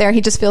time out there.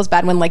 He just feels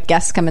bad when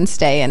guests come and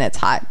stay and it's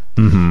hot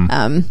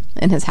in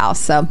his house.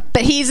 So,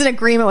 but he's in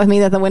agreement with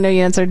me that the window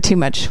units are too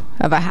much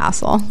of a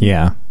hassle.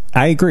 Yeah.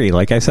 I agree.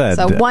 Like I said,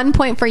 so 1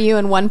 point for you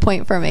and 1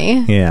 point for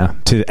me. Yeah.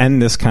 To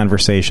end this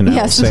conversation,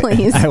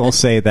 please. I will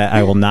say that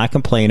I will not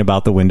complain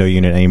about the window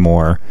unit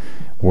anymore.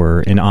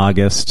 We're in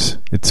August.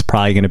 It's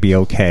probably going to be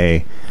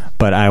okay,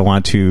 but I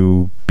want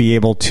to be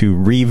able to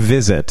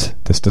revisit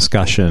this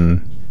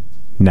discussion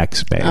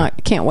next May. I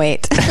can't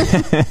wait.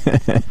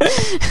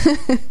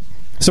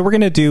 So we're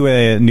going to do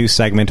a new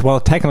segment.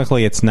 Well,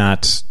 technically it's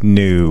not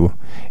new.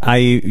 I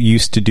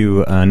used to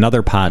do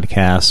another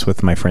podcast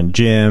with my friend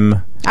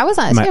Jim. I was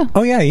on it too.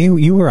 Oh yeah,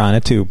 you were on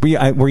it too.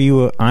 Were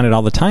you on it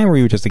all the time, or were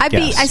you just a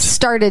guest? I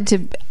started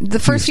to the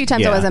first few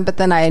times I wasn't, but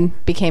then I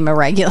became a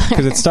regular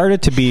because it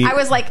started to be. I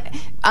was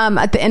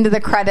at the end of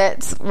the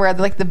credits where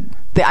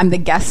I'm the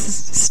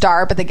guest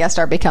star, but the guest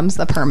star becomes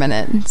the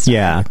permanent star.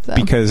 Yeah, so.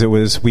 Because it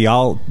was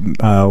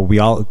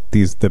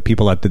the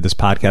people that did this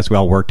podcast, we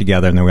all worked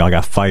together, and then we all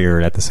got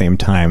fired at the same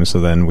time.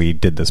 So then we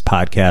did this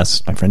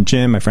podcast. My friend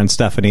Jim, my friend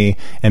Stephanie,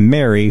 and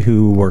Mary,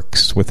 who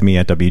works with me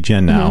at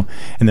WGN now,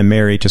 and then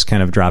Mary just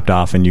kind of dropped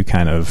off, and you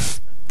kind of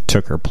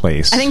took her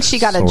place. I think she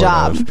got a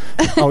job.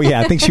 Oh yeah,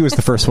 I think she was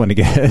the first one to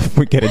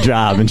get a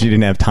job, and she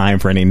didn't have time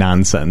for any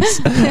nonsense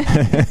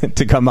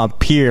to come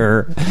up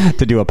here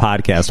to do a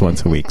podcast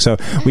once a week. So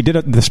we did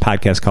this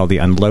podcast called The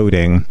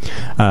Unloading,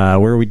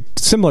 where we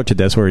similar to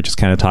this, where we just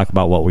kind of talk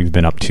about what we've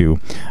been up to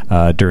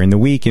during the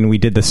week, and we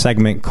did the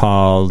segment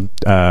called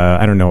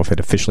I don't know if it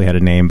officially had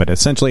a name, but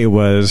essentially it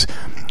was,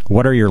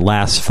 what are your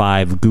last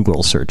 5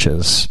 Google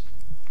searches?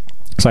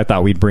 So I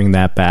thought we'd bring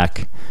that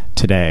back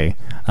today.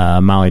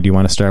 Molly, do you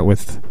want to start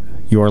with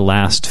your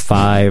last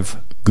 5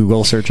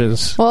 Google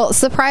searches? Well,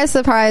 surprise,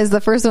 surprise,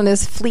 the first one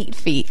is Fleet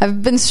Feet.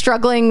 I've been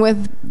struggling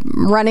with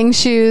running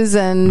shoes,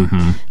 and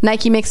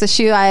Nike makes a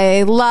shoe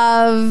I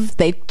love.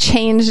 They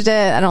changed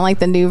it. I don't like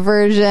the new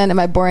version. Am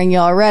I boring you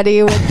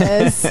already with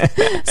this?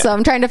 So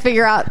I'm trying to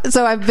figure out.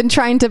 So I've been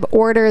trying to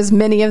order as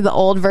many of the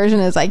old version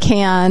as I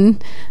can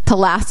to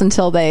last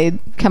until they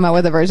come out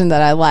with a version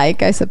that I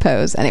like, I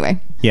suppose. Anyway.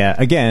 Yeah,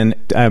 again,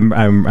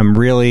 I'm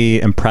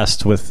really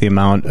impressed with the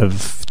amount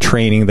of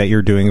training that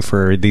you're doing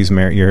for these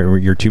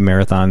your 2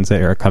 marathons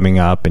that are coming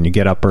up, and you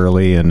get up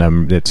early,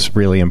 and it's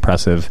really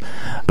impressive.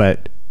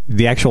 But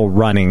the actual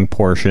running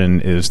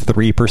portion is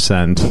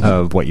 3%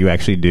 of what you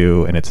actually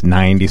do, and it's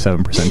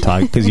 97%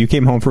 talk. Because you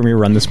came home from your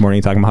run this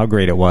morning talking about how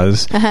great it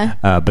was,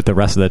 but the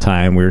rest of the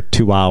time we were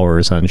 2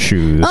 hours on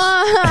shoes.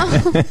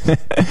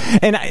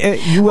 And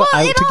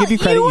to give you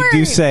credit, you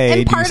do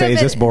say, "Is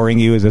this boring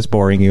you? Is this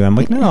boring you?" I'm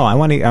like, no, I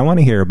want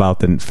to hear about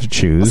the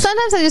shoes. Well,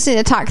 sometimes I just need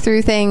to talk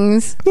through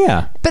things.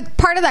 Yeah, but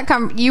part of that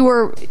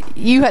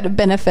you had a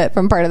benefit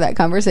from part of that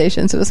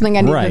conversation, so it was something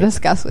I need to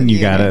discuss with you.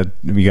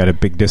 You got a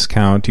big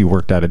discount. You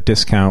worked out a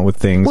discount with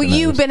things. Well,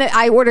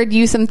 I ordered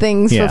you some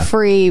things for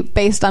free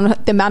based on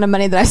the amount of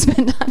money that I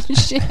spent on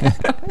shoes.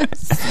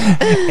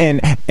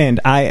 and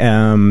I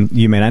am,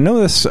 you may not know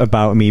this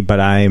about me, but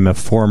I am a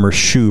former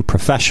shoe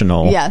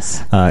professional.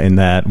 Yes. In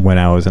that when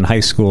I was in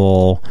high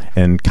school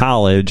and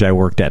college, I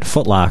worked at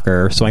Foot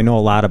Locker, so I know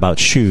a lot about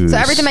shoes. So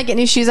every time I get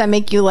new shoes, I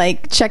make you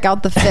check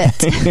out the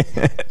fit.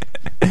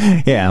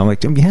 Yeah, I'm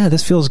like, yeah,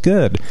 this feels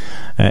good.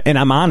 And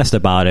I'm honest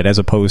about it, as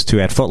opposed to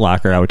at Foot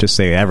Locker, I would just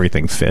say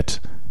everything fit.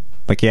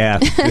 Like, yeah,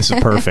 this is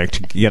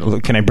perfect.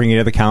 Can I bring you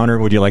to the counter?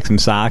 Would you like some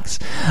socks?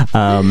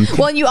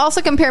 Well, you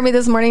also compared me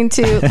this morning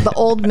to the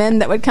old men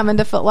that would come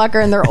into Foot Locker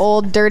in their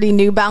old, dirty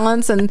New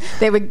Balance, and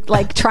they would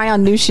try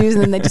on new shoes,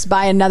 and then they just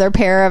buy another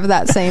pair of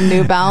that same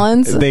New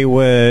Balance. They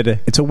would.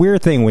 It's a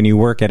weird thing when you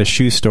work at a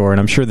shoe store, and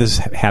I'm sure this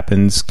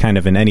happens kind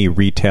of in any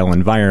retail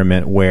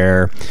environment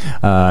where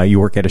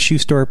you work at a shoe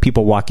store.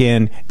 People walk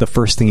in. The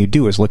first thing you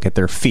do is look at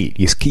their feet.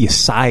 You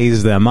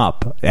size them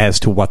up as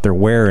to what they're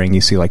wearing.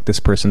 You see, this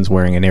person's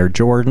wearing an Air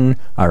Jordan.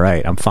 All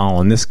right, I'm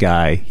following this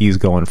guy. He's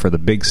going for the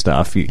big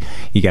stuff. You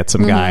got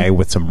some guy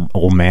with some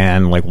old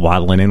man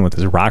waddling in with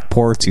his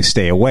Rockports. You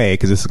stay away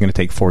because this is going to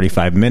take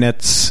 45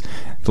 minutes.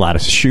 A lot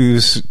of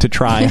shoes to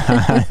try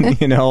on.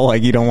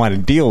 You don't want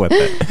to deal with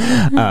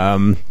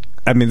it.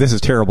 I mean, this is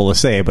terrible to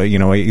say, but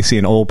you see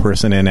an old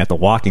person in at the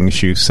walking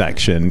shoe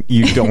section.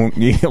 You don't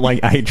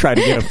I try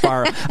to get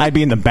I'd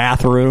be in the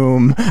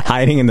bathroom,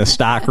 hiding in the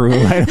stock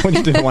room. I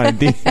didn't want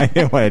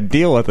to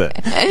deal with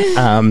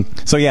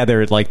it. So yeah,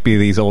 there would be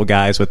these old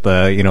guys with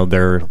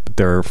the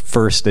their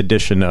first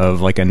edition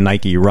of a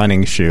Nike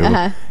running shoe.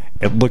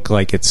 It looked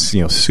like it's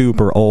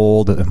super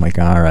old. I'm like,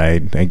 all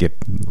right.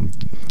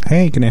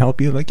 Hey, can I help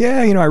you?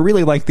 Yeah, I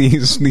really like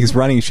these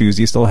running shoes.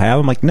 Do you still have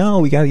them? Like, no,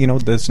 we got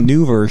this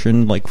new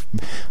version.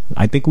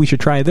 I think we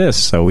should try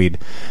this. So we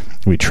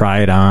try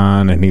it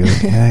on, and he was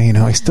like,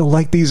 yeah, I still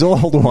like these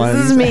old ones.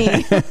 This is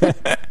me.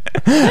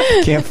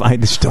 Can't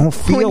find this. Don't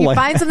feel when you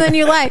find something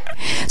you like.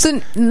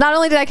 So not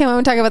only did I come home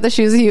and talk about the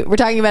shoes, we're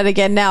talking about it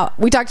again now.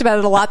 We talked about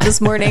it a lot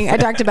this morning. I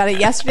talked about it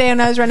yesterday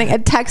when I was running. I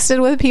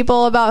texted with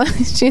people about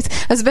shoes.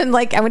 It's been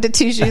I went to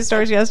 2 shoe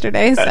stores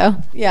yesterday. So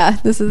yeah,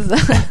 this is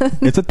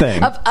it's a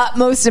thing of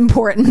utmost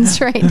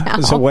importance right now.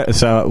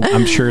 So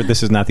I'm sure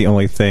this is not the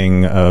only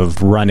thing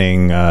of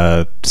running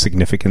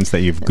significance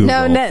that you've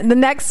Googled. No, the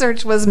next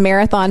search was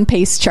marathon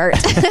pace chart.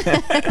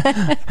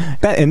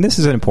 And this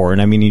is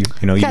important. I mean,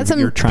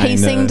 you're trying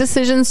pacing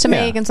decisions to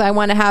make, and so I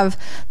want to have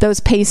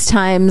those pace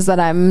times that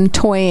I'm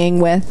toying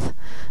with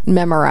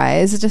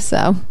memorized.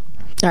 So,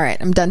 all right,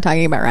 I'm done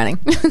talking about running.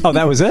 Oh,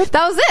 that was it?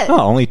 That was it.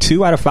 Oh, only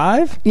 2 out of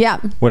 5? Yeah.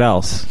 What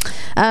else?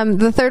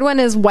 The third one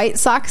is White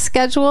Sox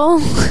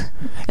schedule.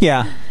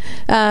 Yeah.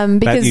 Because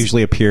that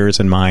usually appears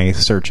in my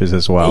searches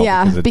as well.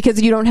 Yeah, because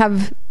you don't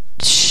have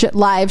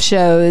live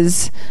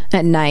shows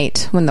at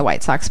night when the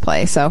White Sox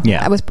play. So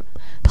I was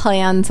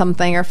plan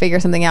something or figure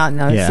something out, and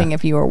I was seeing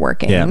if you were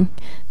working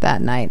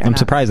that night. I'm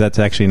surprised that's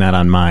actually not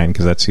on mine,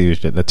 because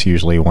that's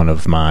usually one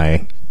of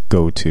my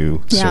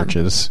go-to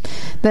searches.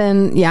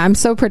 Then I'm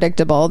so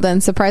predictable.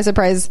 Then surprise,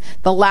 surprise,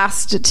 the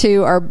last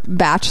 2 are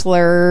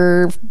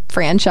Bachelor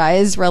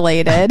franchise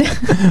related.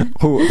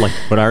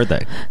 What are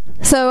they?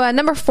 So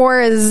number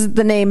 4 is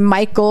the name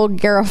Michael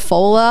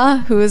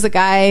Garofalo, who is a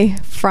guy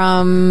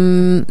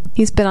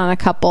he's been on a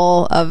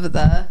couple of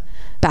the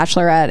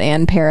Bachelorette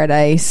and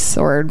Paradise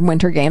or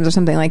Winter Games or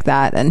something like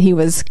that, and he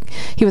was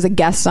a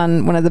guest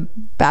on one of the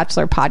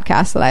Bachelor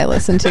podcasts that I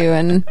listened to,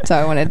 and so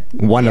I wanted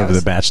of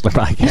the Bachelor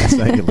podcasts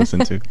I could listen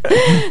to.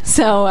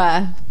 So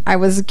I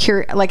was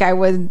curious.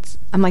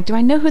 I'm like, do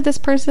I know who this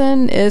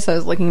person is? So I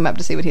was looking him up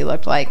to see what he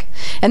looked like,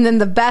 and then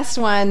the best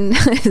one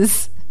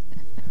is.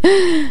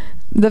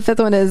 The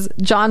 5th one is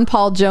John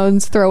Paul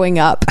Jones throwing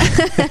up.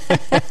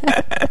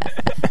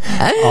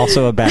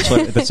 Also a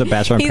Bachelor. That's a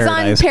Bachelor in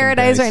Paradise. He's on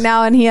Paradise right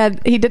now, and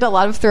he did a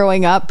lot of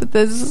throwing up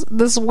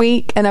this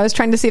week. And I was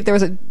trying to see if there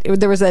was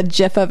a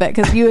GIF of it,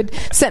 because you had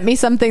sent me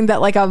something that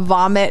a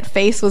vomit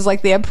face was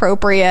the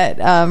appropriate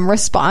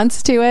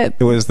response to it.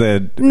 It was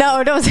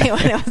No, don't say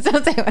what it was.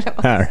 Don't say what it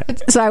was. All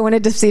right. So I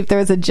wanted to see if there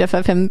was a GIF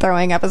of him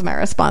throwing up as my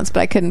response, but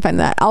I couldn't find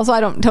that. Also,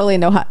 I don't totally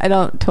know how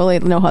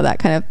that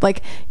kind of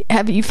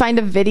have you find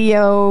a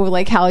video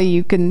how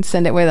you can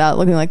send it without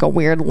looking like a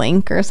weird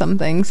link or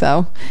something.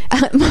 So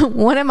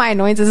one of my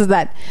annoyances is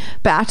that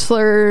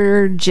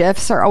Bachelor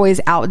GIFs are always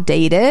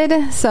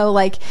outdated. So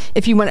like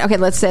if you want, okay,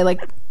 let's say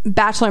like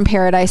Bachelor in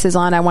Paradise is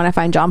on, I want to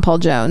find John Paul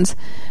Jones.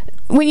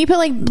 When you put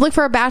like look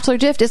for a Bachelor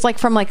GIF, it's like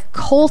from like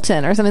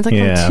Colton or something. It's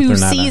like from 2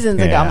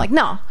 seasons ago. I'm like,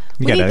 no,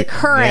 we need the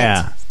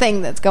current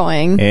thing that's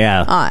going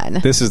on.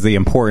 This is the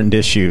important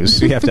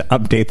issues. You have to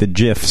update the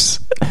GIFs.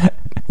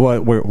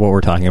 What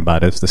we're talking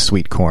about is the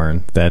sweet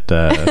corn that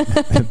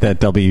that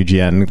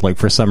WGN, like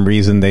for some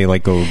reason they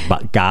like go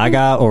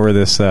gaga over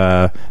this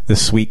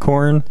sweet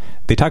corn.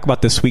 They talk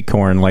about the sweet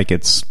corn like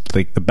it's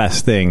like the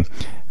best thing.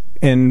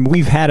 And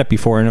we've had it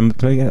before, and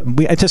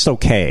it's just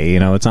okay. You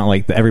know, it's not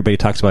like everybody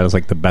talks about it as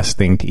like the best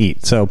thing to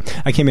eat. So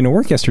I came into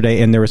work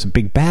yesterday, and there was a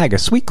big bag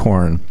of sweet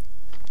corn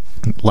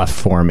left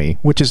for me,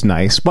 which is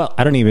nice. Well,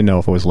 I don't even know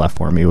if it was left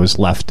for me. It was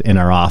left in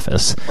our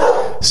office.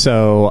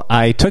 So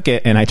I took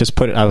it, and I just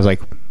put it. I was like,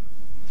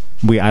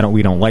 we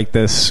don't like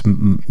this.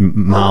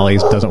 Molly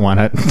doesn't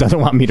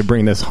want me to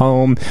bring this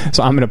home,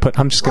 so I'm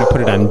just gonna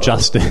put it on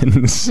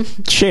Justin's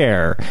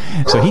chair.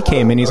 So he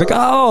came in, he's like,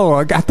 "Oh,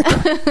 I got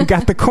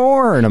the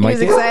corn." I'm he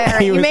was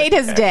excited. You made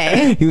his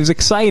day. He was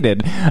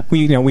excited.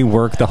 We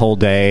worked the whole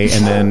day,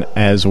 and then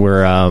as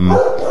we're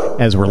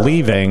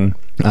leaving,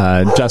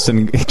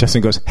 Justin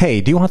goes,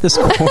 "Hey, do you want this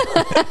corn?"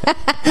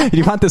 Do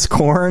you want this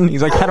corn?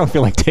 He's like, I don't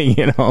feel like taking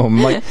it home.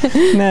 I'm like,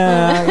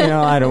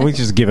 nah, I don't. We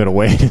just give it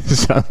away to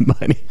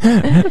somebody.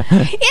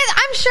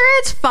 I'm sure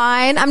it's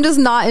fine. I'm just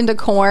not into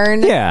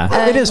corn.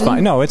 Yeah, it is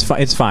fine. No, it's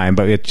fine. It's fine,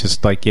 but it's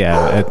just like,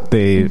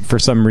 for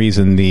some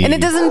reason and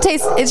it doesn't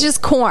taste. It's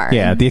just corn.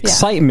 Yeah, the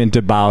excitement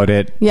about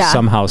it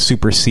somehow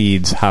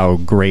supersedes how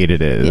great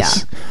it is.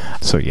 Yeah.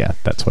 So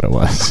that's what it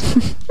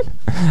was.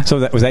 So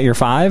was that your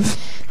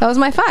 5? That was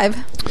my 5.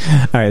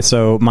 All right,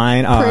 so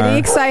mine are pretty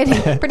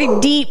exciting, pretty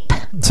deep.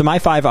 So my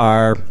 5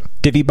 are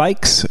Divvy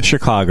Bikes,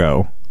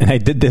 Chicago. And I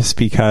did this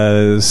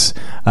because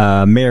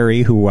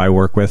Mary, who I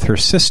work with, her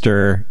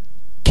sister,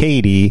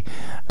 Katie,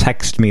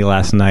 texted me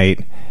last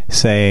night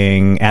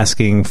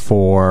asking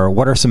for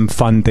what are some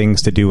fun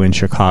things to do in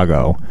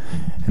Chicago.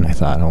 And I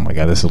thought, oh my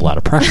God, this is a lot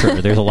of pressure.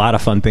 There's a lot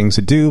of fun things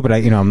to do, but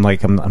I'm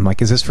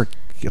like, is this for,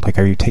 like,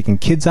 are you taking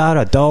kids out,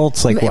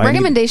 adults? Like,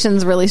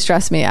 recommendations really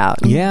stress me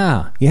out.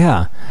 Yeah.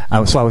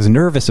 So I was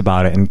nervous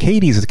about it, and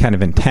Katie's is kind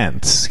of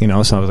intense, so I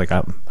was like,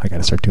 I got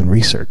to start doing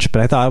research.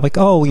 But I thought, like,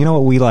 oh, you know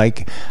what, we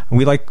like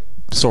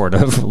sort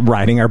of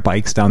riding our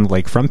bikes down the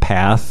lakefront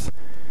path.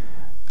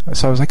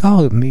 So I was like,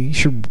 oh, maybe you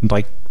should,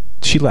 like,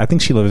 I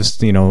think she lives,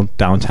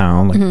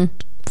 downtown, like,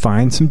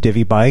 find some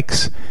Divvy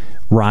bikes,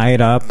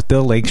 ride up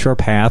the lakeshore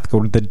path,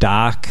 go to the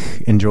dock,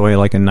 enjoy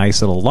like a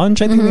nice little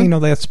lunch. I think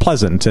that's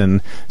pleasant.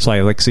 And so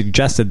I like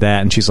suggested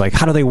that, and she's like,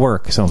 how do they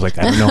work? So I was like,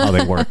 I don't know how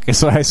they work.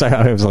 So I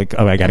was like,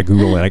 oh, I gotta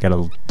Google it. I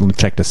gotta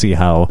check to see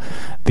how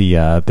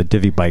the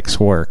Divvy bikes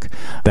work.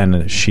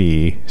 Then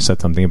she said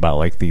something about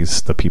like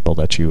the people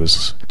that she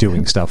was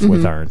doing stuff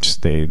with aren't,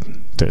 they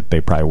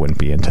probably wouldn't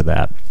be into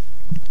that.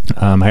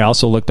 I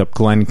also looked up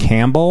Glenn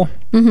Campbell.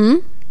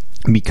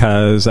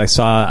 Because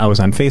I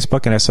was on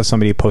Facebook and I saw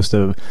somebody post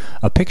a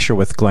picture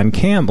with Glenn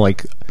Campbell.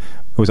 Like,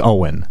 it was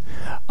Owen.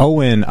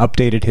 Owen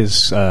updated his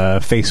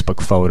Facebook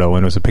photo,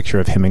 and it was a picture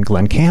of him and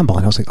Glenn Campbell.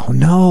 And I was like, oh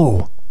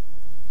no,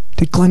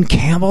 did Glenn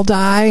Campbell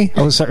die?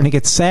 I was starting to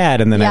get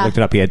sad, and then I looked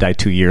it up. He had died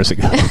 2 years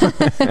ago.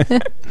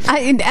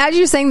 As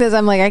you're saying this,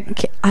 I'm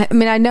like, I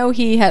mean, I know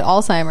he had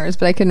Alzheimer's,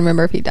 but I couldn't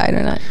remember if he died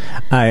or not.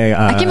 I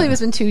can't believe it's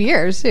been 2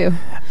 years too.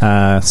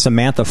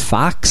 Samantha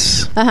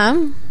Fox.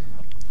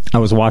 I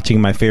was watching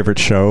my favorite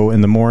show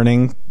in the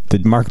morning, the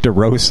Mark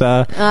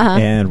DeRosa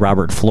and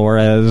Robert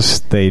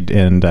Flores.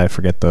 And I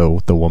forget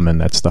the woman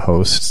that's the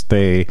host.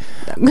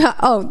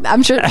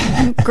 I'm sure.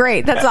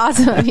 Great, that's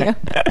awesome of you.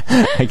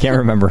 I can't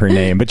remember her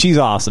name, but she's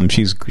awesome.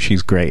 She's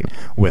great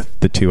with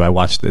the two. I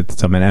watched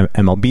it on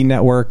MLB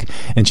Network,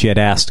 and she had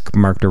asked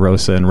Mark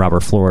DeRosa and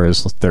Robert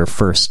Flores their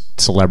first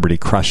celebrity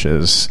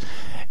crushes,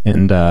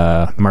 and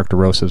Mark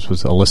DeRosa's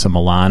was Alyssa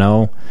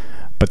Milano,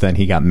 but then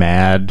he got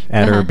mad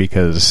at her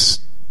because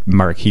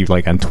Mark, he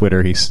like on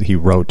Twitter, he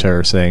wrote to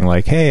her saying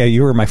like, hey,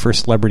 you were my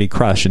first celebrity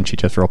crush, and she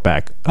just wrote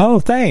back, oh,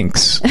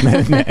 thanks.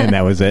 And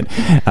that was it.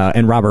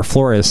 And Robert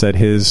Flores said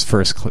his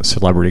first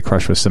celebrity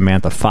crush was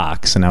Samantha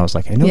Fox, and I was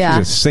like, I know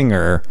she's a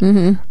singer,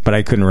 but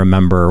I couldn't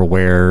remember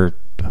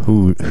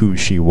who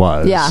she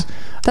was. Yeah,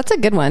 that's a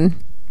good one.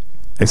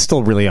 I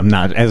still really am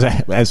not. As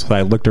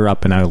I looked her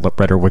up and I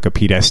read her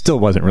Wikipedia, I still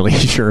wasn't really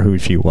sure who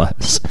she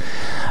was.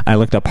 I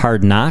looked up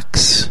Hard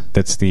Knocks.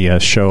 That's the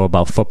show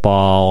about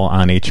football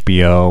on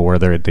HBO where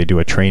they do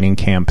a training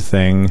camp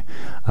thing.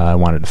 I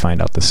wanted to find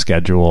out the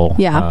schedule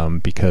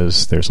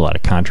because there's a lot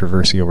of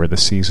controversy over the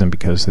season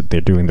because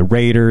they're doing the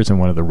Raiders, and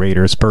one of the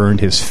Raiders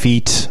burned his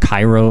feet.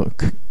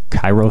 Cryotherapy.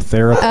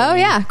 Oh,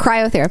 yeah.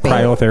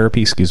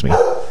 Cryotherapy, excuse me.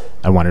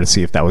 I wanted to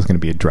see if that was going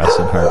to be addressed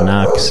in Hard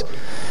Knocks.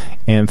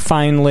 And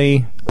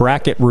finally,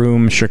 Bracket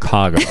Room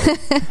Chicago.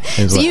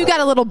 So you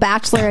got a little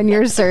Bachelor in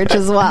your search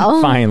as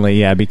well. Finally,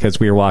 yeah, because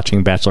we were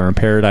watching Bachelor in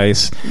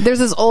Paradise. There's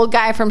this old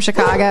guy from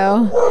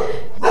Chicago.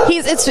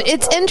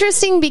 It's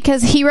interesting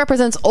because he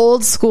represents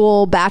old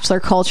school Bachelor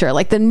culture.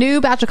 Like the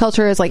new Bachelor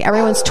culture is like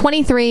everyone's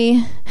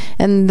 23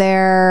 and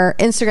they're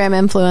Instagram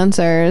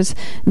influencers.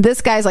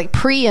 This guy's like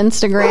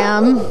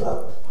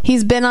pre-Instagram.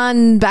 He's been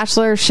on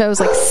Bachelor shows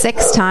like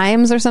 6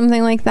 times or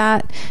something like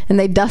that, and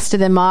they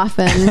dusted him off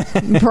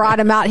and brought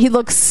him out. He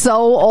looks so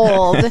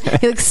old.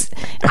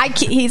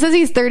 He says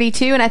he's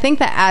 32, and I think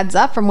that adds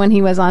up from when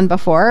he was on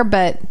before,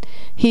 but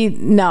he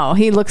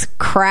looks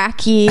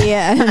cracky,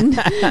 and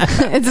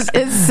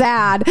it's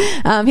sad.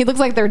 He looks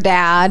like their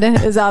dad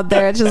is out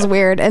there. It's just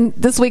weird. And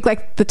this week,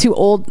 like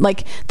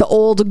the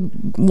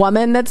old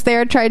woman that's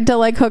there tried to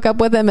like hook up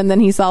with him, and then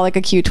he saw like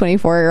a cute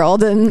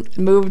 24-year-old and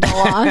moved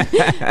along.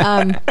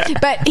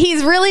 But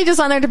he's really just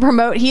on there to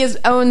promote. He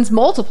owns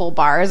multiple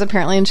bars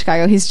apparently in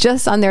Chicago. He's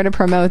just on there to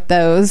promote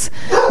those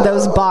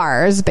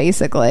bars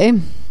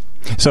basically.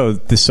 So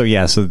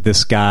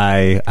this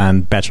guy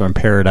on Bachelor in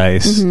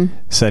Paradise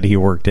said he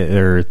worked at,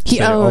 or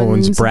he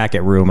owns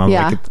Bracket Room. I'm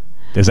like,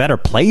 is that a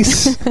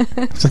place?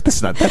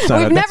 That's not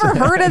We've never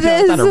heard of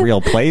this. It's not a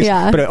real place.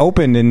 Yeah. But it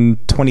opened in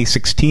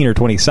 2016 or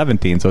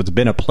 2017, so it's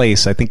been a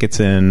place. I think it's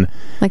in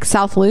like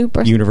South Loop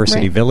or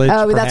University Village.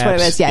 Oh, perhaps. that's what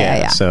it is.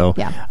 Yeah. So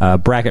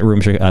Bracket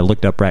Room. I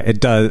looked up.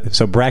 It does.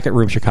 So Bracket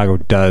Room Chicago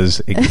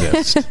does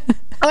exist.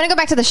 I want to go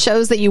back to the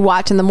shows that you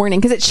watch in the morning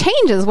because it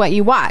changes what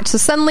you watch. So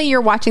suddenly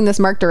you're watching this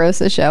Mark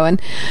DeRosa show,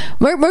 and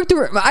Mark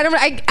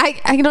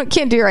DeRosa,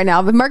 can't do it right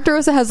now, but Mark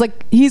DeRosa has like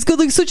he's got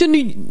like such a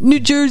New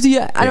Jersey.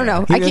 I don't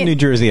know. He has a New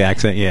Jersey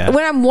accent. Yeah.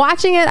 When I'm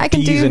watching it, I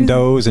can D's do and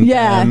does and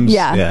M's.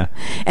 Yeah.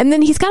 And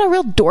then he's got a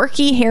real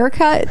dorky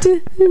haircut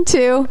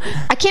too.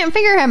 I can't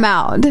figure him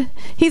out.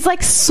 He's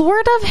like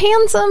sort of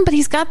handsome, but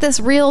he's got this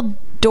real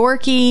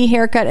dorky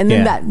haircut and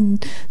then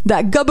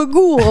that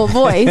gabagool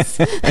voice.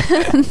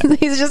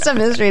 He's just a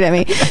mystery to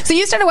me. So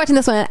you started watching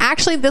this one, and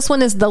actually this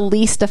one is the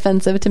least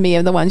offensive to me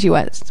of the ones you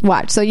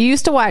watch. So you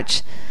used to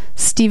watch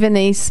Stephen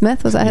A.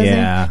 Smith, was that his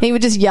name? He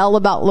would just yell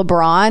about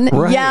LeBron.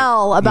 Right.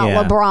 Yell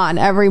about LeBron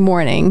every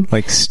morning.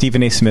 Like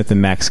Stephen A. Smith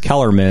and Max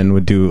Kellerman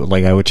would do,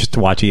 like I would just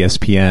watch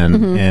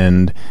ESPN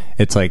and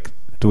it's like,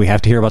 do we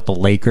have to hear about the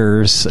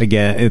Lakers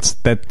again? It's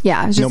that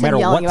no matter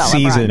what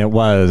season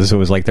LeBron. It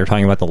was like they're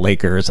talking about the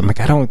Lakers. I'm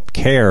like, I don't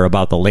care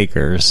about the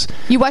Lakers.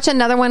 You watch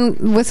another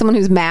one with someone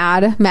who's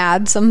Mad Dog?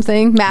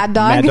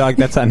 Mad Dog,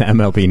 that's on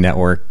MLB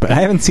Network. But I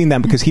haven't seen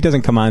that because he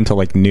doesn't come on until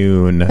like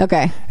noon.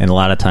 Okay. And a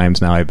lot of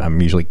times now I'm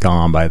usually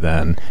gone by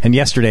then. And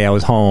yesterday I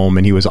was home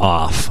and he was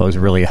off. I was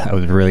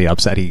really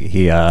upset.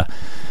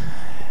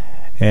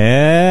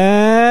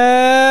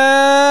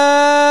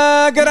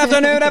 Good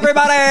afternoon,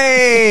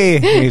 everybody.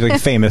 He's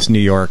like famous New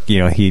York.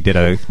 He did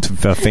a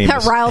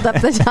famous. That riled up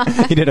the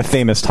time. He did a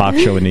famous talk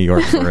show in New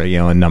York for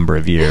a number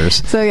of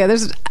years. So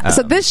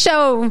so this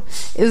show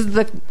is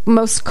the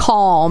most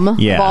calm of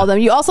all of them.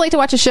 You also like to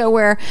watch a show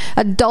where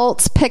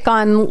adults pick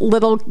on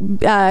little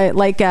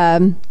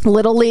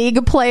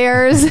league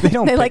players.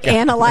 They like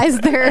analyze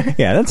their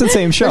that's the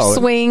same show. Their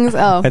swings.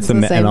 Oh, that's the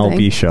MLB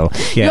thing. Show.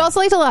 Yeah. You also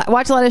like to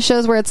watch a lot of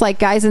shows where it's like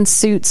guys in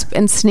suits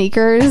and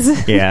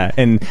sneakers. Yeah,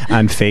 and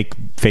on fake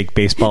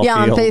baseball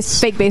fields. On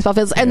fake baseball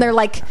fields, and they're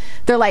like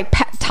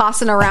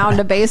tossing around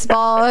a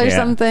baseball or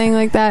something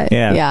like that.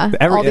 Yeah.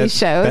 All these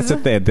shows. That's the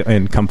thing.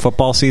 And come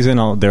football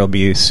season, there'll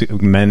be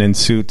men in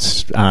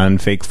suits on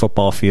fake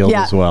football fields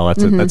as well.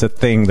 That's a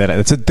thing that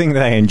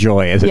I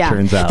enjoy. As it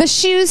turns out, the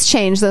shoes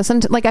change though.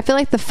 I feel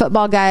like the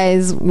football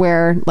guys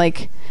wear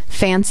like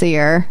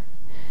fancier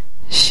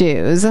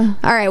shoes. All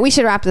right, we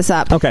should wrap this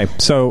up. Okay,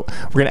 so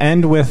we're going to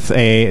end with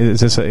is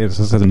this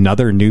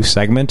another new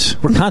segment?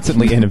 We're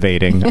constantly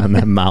innovating on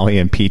the Molly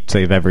and Pete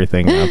Save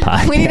Everything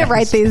podcast. We need to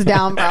write these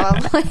down,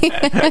 probably.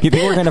 You think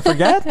we're going to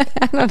forget?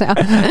 I don't know.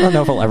 I don't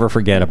know if I'll ever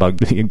forget about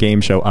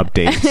game show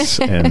updates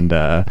and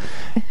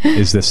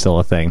is this still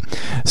a thing?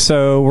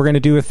 So we're going to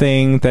do a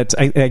thing that's,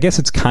 I guess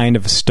it's kind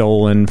of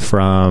stolen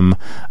from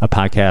a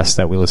podcast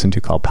that we listen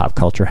to called Pop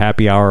Culture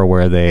Happy Hour,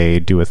 where they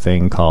do a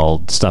thing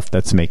called Stuff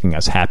That's Making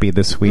Us Happy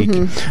this week.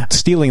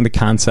 Stealing the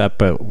concept,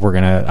 but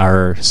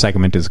our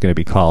segment is going to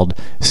be called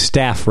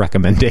Staff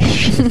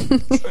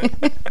Recommendations.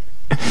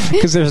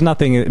 Because there's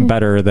nothing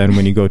better than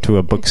when you go to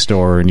a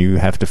bookstore and you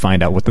have to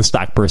find out what the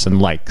stock person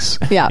likes.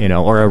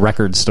 Or a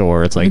record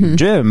store. It's like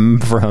Jim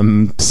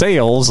from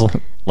sales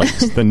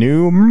likes the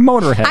new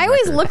Motorhead. I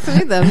always look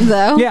through them,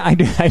 though. Yeah, I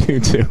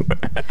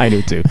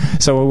do too.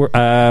 So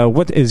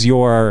what is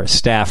your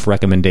staff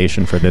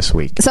recommendation for this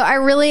week? So I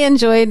really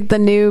enjoyed the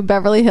new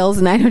Beverly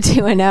Hills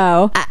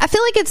 90210. I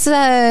feel like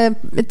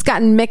it's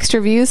gotten mixed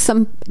reviews.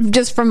 Some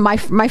just from my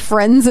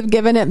friends have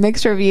given it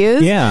mixed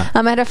reviews. Yeah.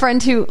 I had a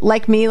friend who,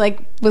 like me,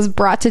 was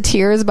brought to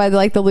tears by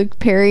the Luke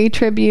Perry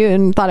tribute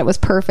and thought it was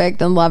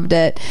perfect and loved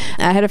it.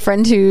 I had a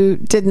friend who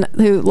did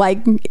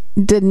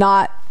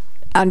not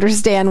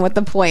understand what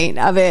the point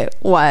of it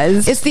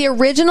was. It's the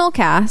original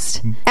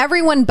cast,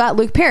 everyone but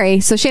Luke Perry.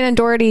 So Shannon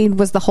Doherty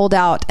was the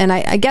holdout, and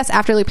I guess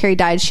after Luke Perry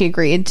died, she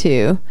agreed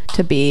to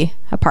be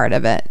a part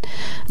of it.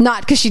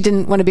 Not because she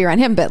didn't want to be around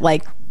him, but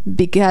like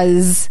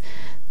because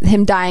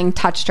him dying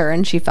touched her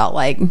and she felt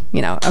like,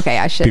 okay,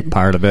 I should be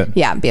part of it.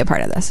 Yeah, be a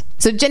part of this.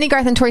 So Jenny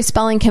Garth and Tori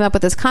Spelling came up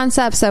with this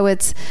concept. So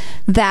it's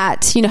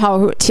that,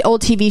 how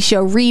old TV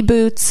show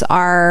reboots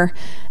are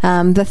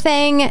the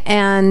thing.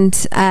 And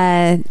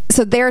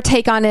so their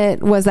take on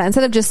it was that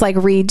instead of just like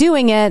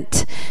redoing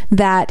it,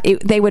 that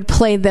they would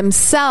play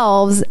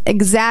themselves,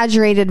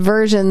 exaggerated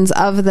versions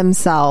of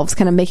themselves,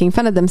 kind of making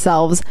fun of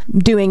themselves,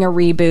 doing a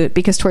reboot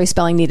because Tori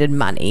Spelling needed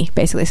money,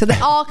 basically. So they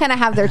all kind of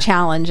have their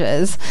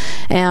challenges.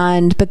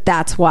 But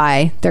that's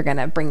why they're going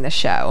to bring the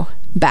show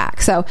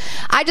back. So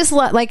I just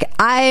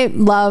I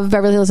love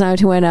Beverly Hills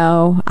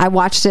 90210. I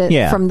watched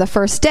it from the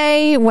first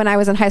day when I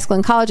was in high school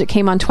and college. It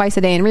came on twice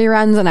a day in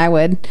reruns, and I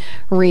would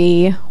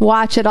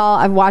re-watch it all.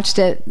 I've watched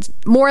it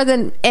more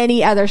than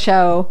any other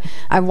show.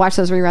 I've watched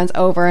those reruns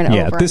over and over.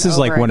 Yeah, this is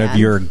like one of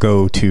your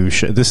go-to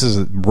shows. This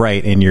is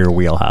right in your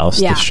wheelhouse,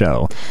 the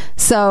show.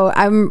 So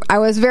I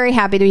was very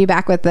happy to be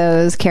back with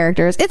those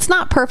characters. It's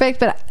not perfect,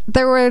 but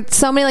there were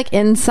so many like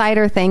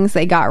insider things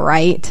they got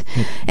right,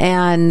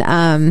 and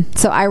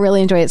so I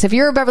really enjoyed it. So if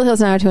you're a Beverly Hills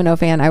 90210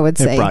 fan, I would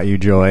say it brought you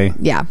joy.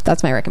 Yeah,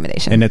 that's my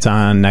recommendation. And it's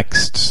on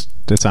next.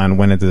 It's on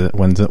when's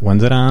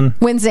it on?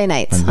 Wednesday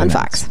nights on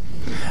Fox.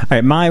 All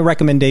right, my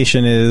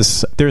recommendation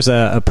is there's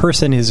a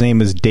person. His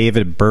name is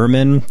David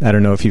Berman. I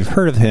don't know if you've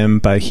heard of him,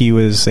 but he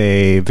was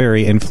a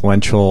very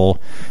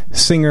influential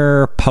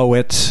singer,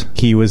 poet.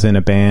 He was in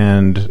a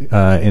band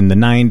in the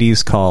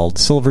 90s called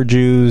Silver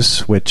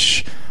Jews,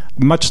 which,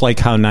 much like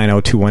how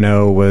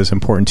 90210 was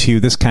important to you,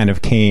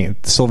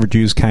 Silver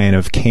Jews kind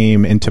of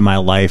came into my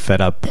life at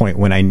a point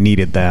when I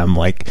needed them.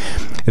 Like,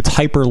 it's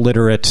hyper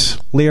literate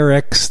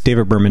lyrics.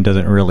 David Berman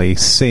doesn't really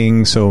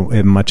sing so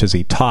much as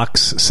he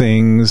talks,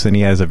 sings, and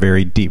he has a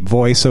very deep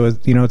voice. So,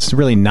 it's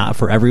really not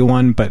for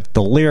everyone, but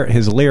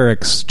his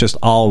lyrics just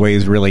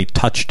always really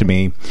touched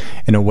me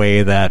in a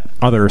way that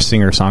other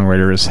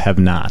singer-songwriters have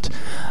not.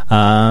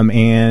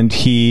 And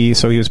he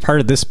was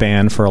part of this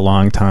band for a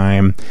long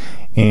time.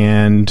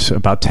 And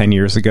about 10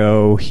 years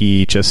ago,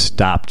 he just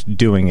stopped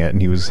doing it,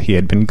 and he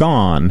had been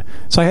gone.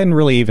 So I hadn't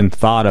really even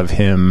thought of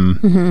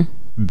him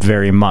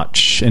very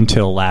much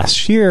until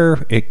last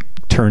year. It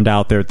turned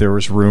out there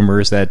was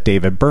rumors that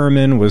David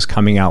Berman was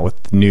coming out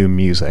with new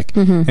music.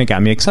 And it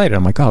got me excited.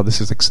 I'm like, oh, this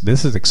is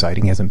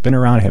exciting. He hasn't been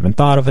around. I haven't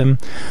thought of him.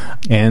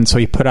 And so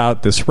he put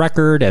out this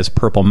record as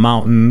Purple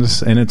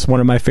Mountains, and it's one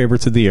of my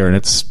favorites of the year. And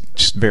it's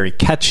just very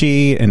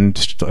catchy, and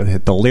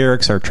the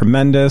lyrics are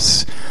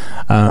tremendous,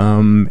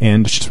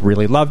 and just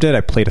really loved it. I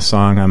played a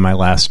song on my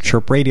last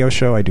Chirp radio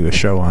show. I do a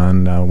show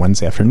on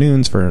Wednesday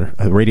afternoons for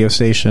a radio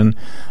station,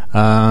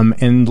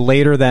 and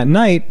later that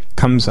night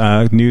comes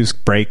news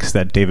breaks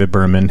that David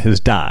Berman has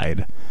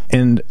died.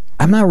 And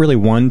I'm not really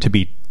one to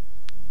be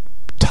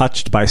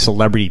touched by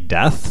celebrity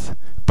death,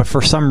 but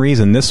for some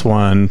reason this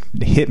one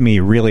hit me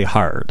really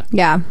hard.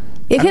 Yeah.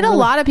 It hit a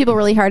lot of people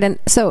really hard. And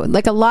so,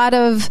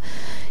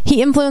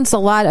 he influenced a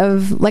lot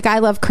of, I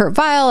love Kurt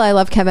Vile, I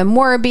love Kevin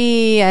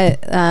Morby,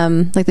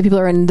 the people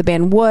who are in the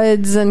band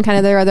Woods and kind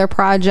of their other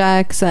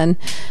projects, and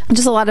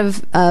just a lot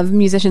of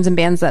musicians and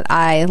bands that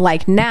I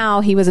like now,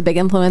 he was a big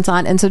influence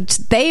on. And so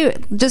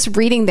just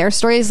reading their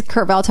stories,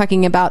 Kurt Vile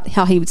talking about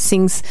how he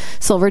sings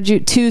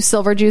two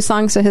Silver Jew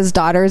songs to his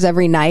daughters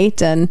every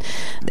night. And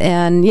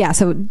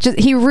so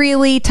he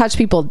really touched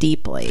people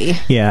deeply.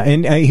 Yeah,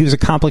 and he was a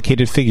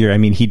complicated figure. I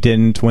mean,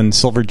 when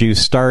Silver Jews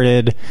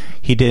started,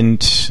 he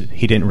didn't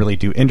really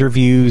do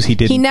interviews. He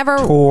didn't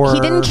tour.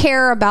 He didn't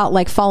care about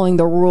following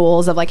the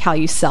rules of how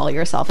you sell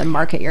yourself and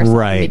market yourself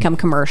and become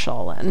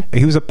commercial. And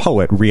he was a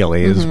poet,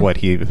 really, is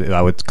what I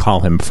would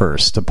call him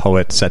first, a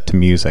poet set to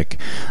music.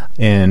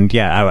 And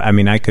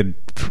I could,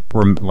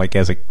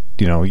 as a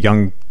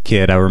young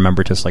kid, I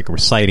remember just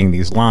reciting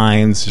these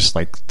lines, just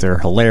they're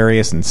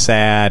hilarious and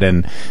sad,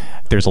 and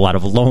there's a lot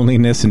of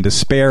loneliness and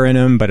despair in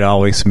him, but it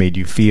always made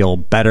you feel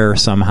better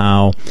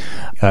somehow.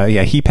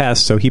 He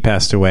passed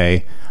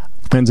away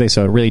Wednesday,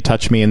 so it really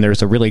touched me. And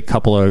there's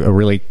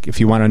if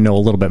you want to know a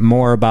little bit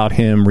more about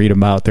him,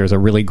 there's a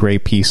really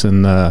great piece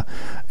in the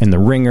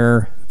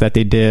Ringer that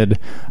they did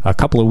a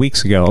couple of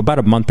weeks ago, about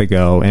a month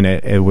ago, and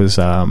it was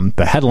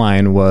the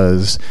headline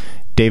was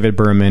David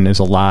Berman is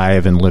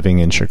alive and living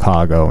in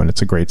Chicago, and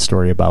it's a great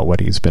story about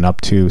what he's been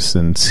up to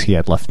since he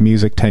had left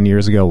music 10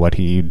 years ago, what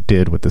he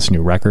did with this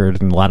new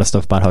record, and a lot of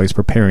stuff about how he's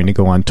preparing to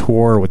go on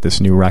tour with this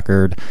new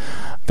record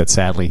that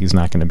sadly he's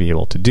not going to be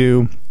able to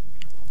do.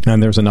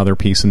 And there's another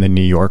piece in the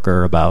New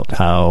Yorker about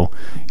how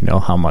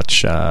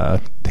much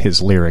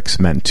his lyrics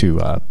meant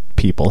to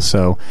people.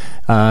 So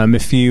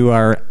if you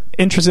are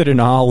interested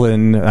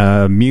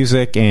in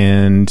music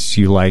and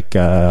you like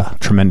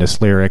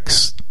tremendous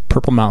lyrics,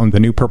 the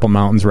new Purple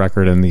Mountains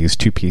record, and these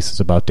two pieces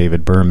about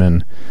David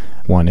Berman,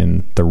 one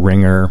in the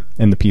Ringer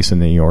and the piece in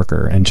the New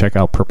Yorker, and check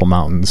out Purple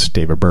Mountains,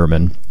 David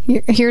Berman.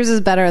 Yours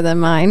is better than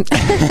mine.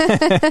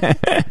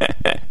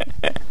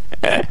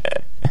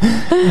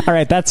 All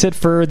right, that's it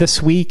for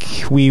this week.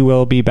 We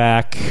will be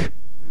back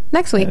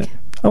next week.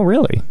 Oh,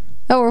 really?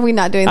 Oh, are we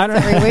not doing this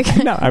every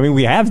week? No, I mean,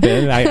 we have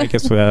been. I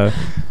guess I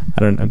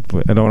don't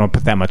want to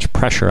put that much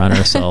pressure on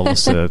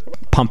ourselves to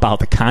pump out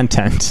the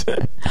content.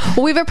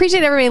 Well, we've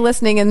appreciated everybody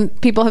listening,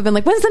 and people have been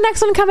like, when's the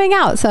next one coming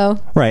out? So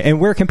right. And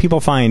where can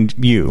people find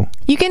you?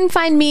 You can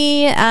find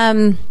me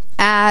at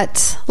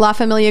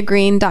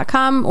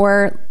lafamiliagreen.com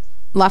or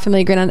La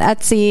Familia Green on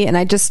Etsy, and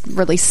I just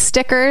release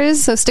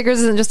stickers. So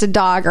stickers isn't just a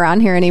dog around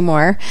here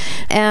anymore.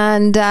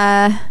 And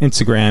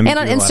Instagram. And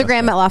on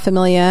Instagram at La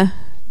Familia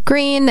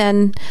Green,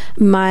 and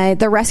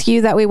the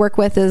rescue that we work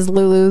with is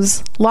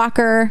Lulu's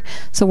Locker.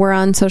 So we're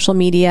on social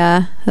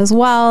media as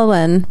well,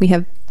 and we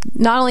have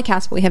not only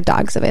cats, but we have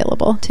dogs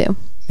available too.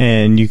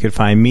 And you can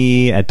find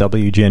me at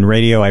WGN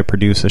Radio. I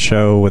produce a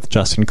show with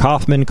Justin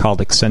Kaufman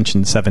called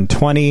Extension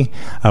 720.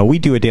 We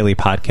do a daily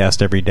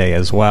podcast every day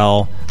as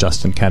well.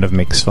 Justin kind of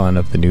makes fun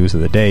of the news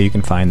of the day. You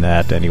can find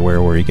that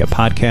anywhere where you get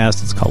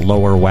podcasts. It's called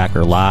Lower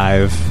Whacker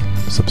Live.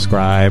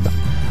 Subscribe.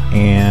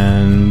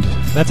 And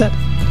that's it.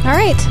 All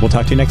right. We'll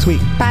talk to you next week.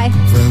 Bye.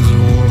 Friends are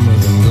warmer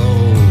than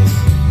gold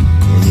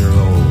when you're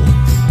old.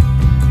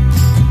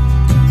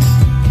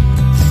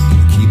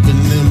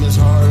 Keeping them is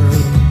harder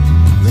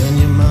than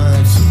you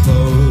might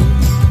suppose.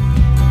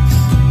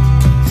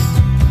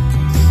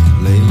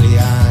 Lately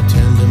I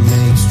tend to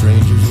make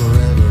strangers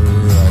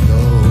wherever I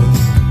go.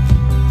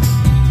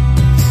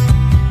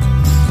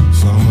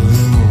 Some of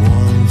them were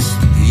once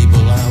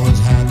people I was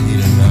happy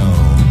to know.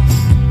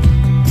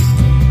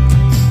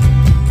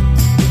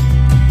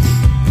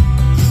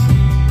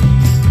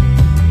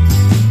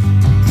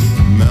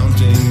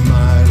 Mounting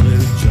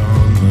mileage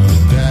on the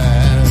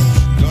dash,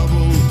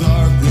 double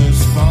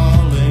darkness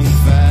falling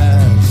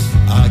fast.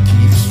 I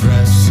keep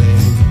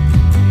stressing,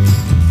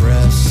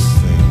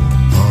 pressing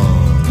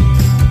on.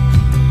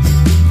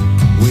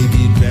 Way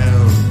deep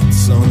down,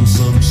 some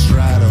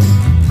substratum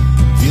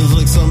feels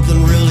like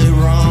something really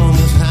wrong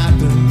has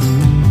happened.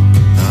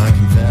 I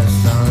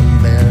confess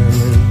I'm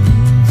barely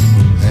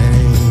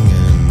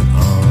hanging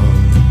on.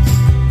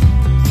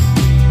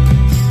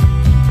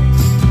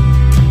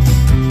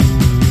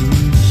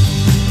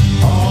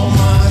 All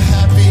my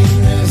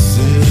happiness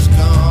is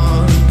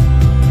gone.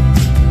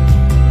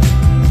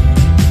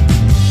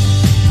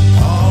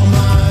 All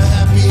my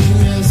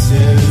happiness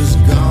is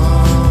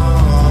gone.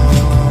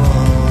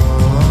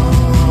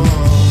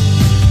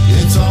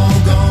 It's all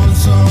gone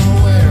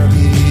somewhere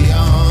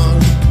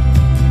beyond.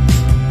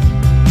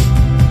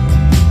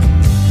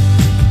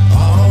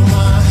 All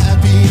my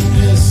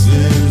happiness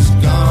is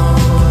gone.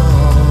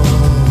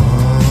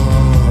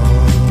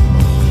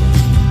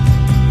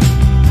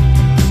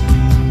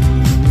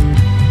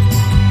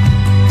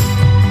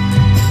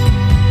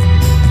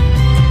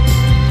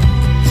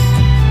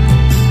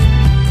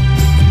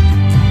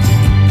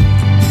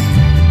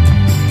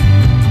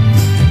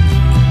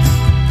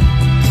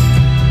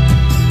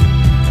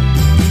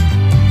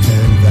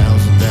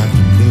 $10,000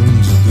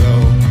 afternoons ago,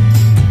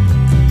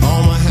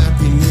 all my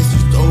happiness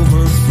just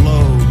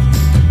overflowed.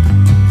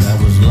 That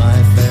was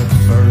life at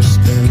first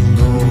and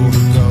go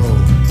to go.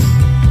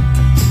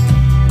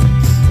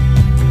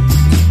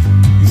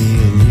 Me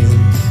and you,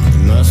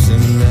 and us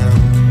and them,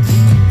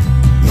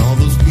 and all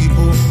those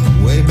people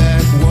way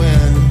back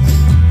when.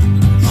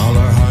 All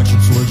our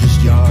hardships were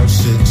just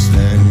yardsticks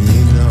then,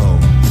 you know.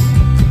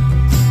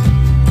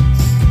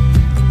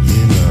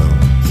 You know.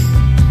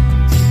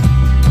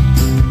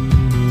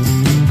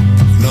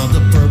 It's not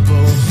the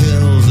purple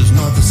hills, it's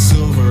not the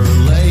silver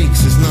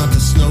lakes, it's not the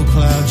snow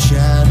cloud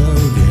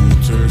shadowed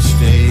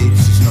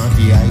interstates, it's not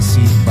the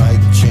icy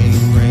bike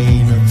chain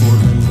rain of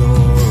Portland,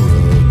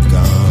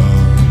 Oregon.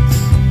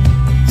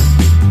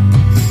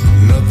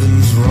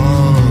 Nothing's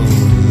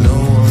wrong, no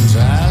one's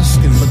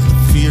asking, but the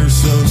fear's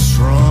so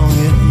strong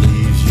it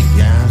leaves you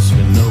gasping.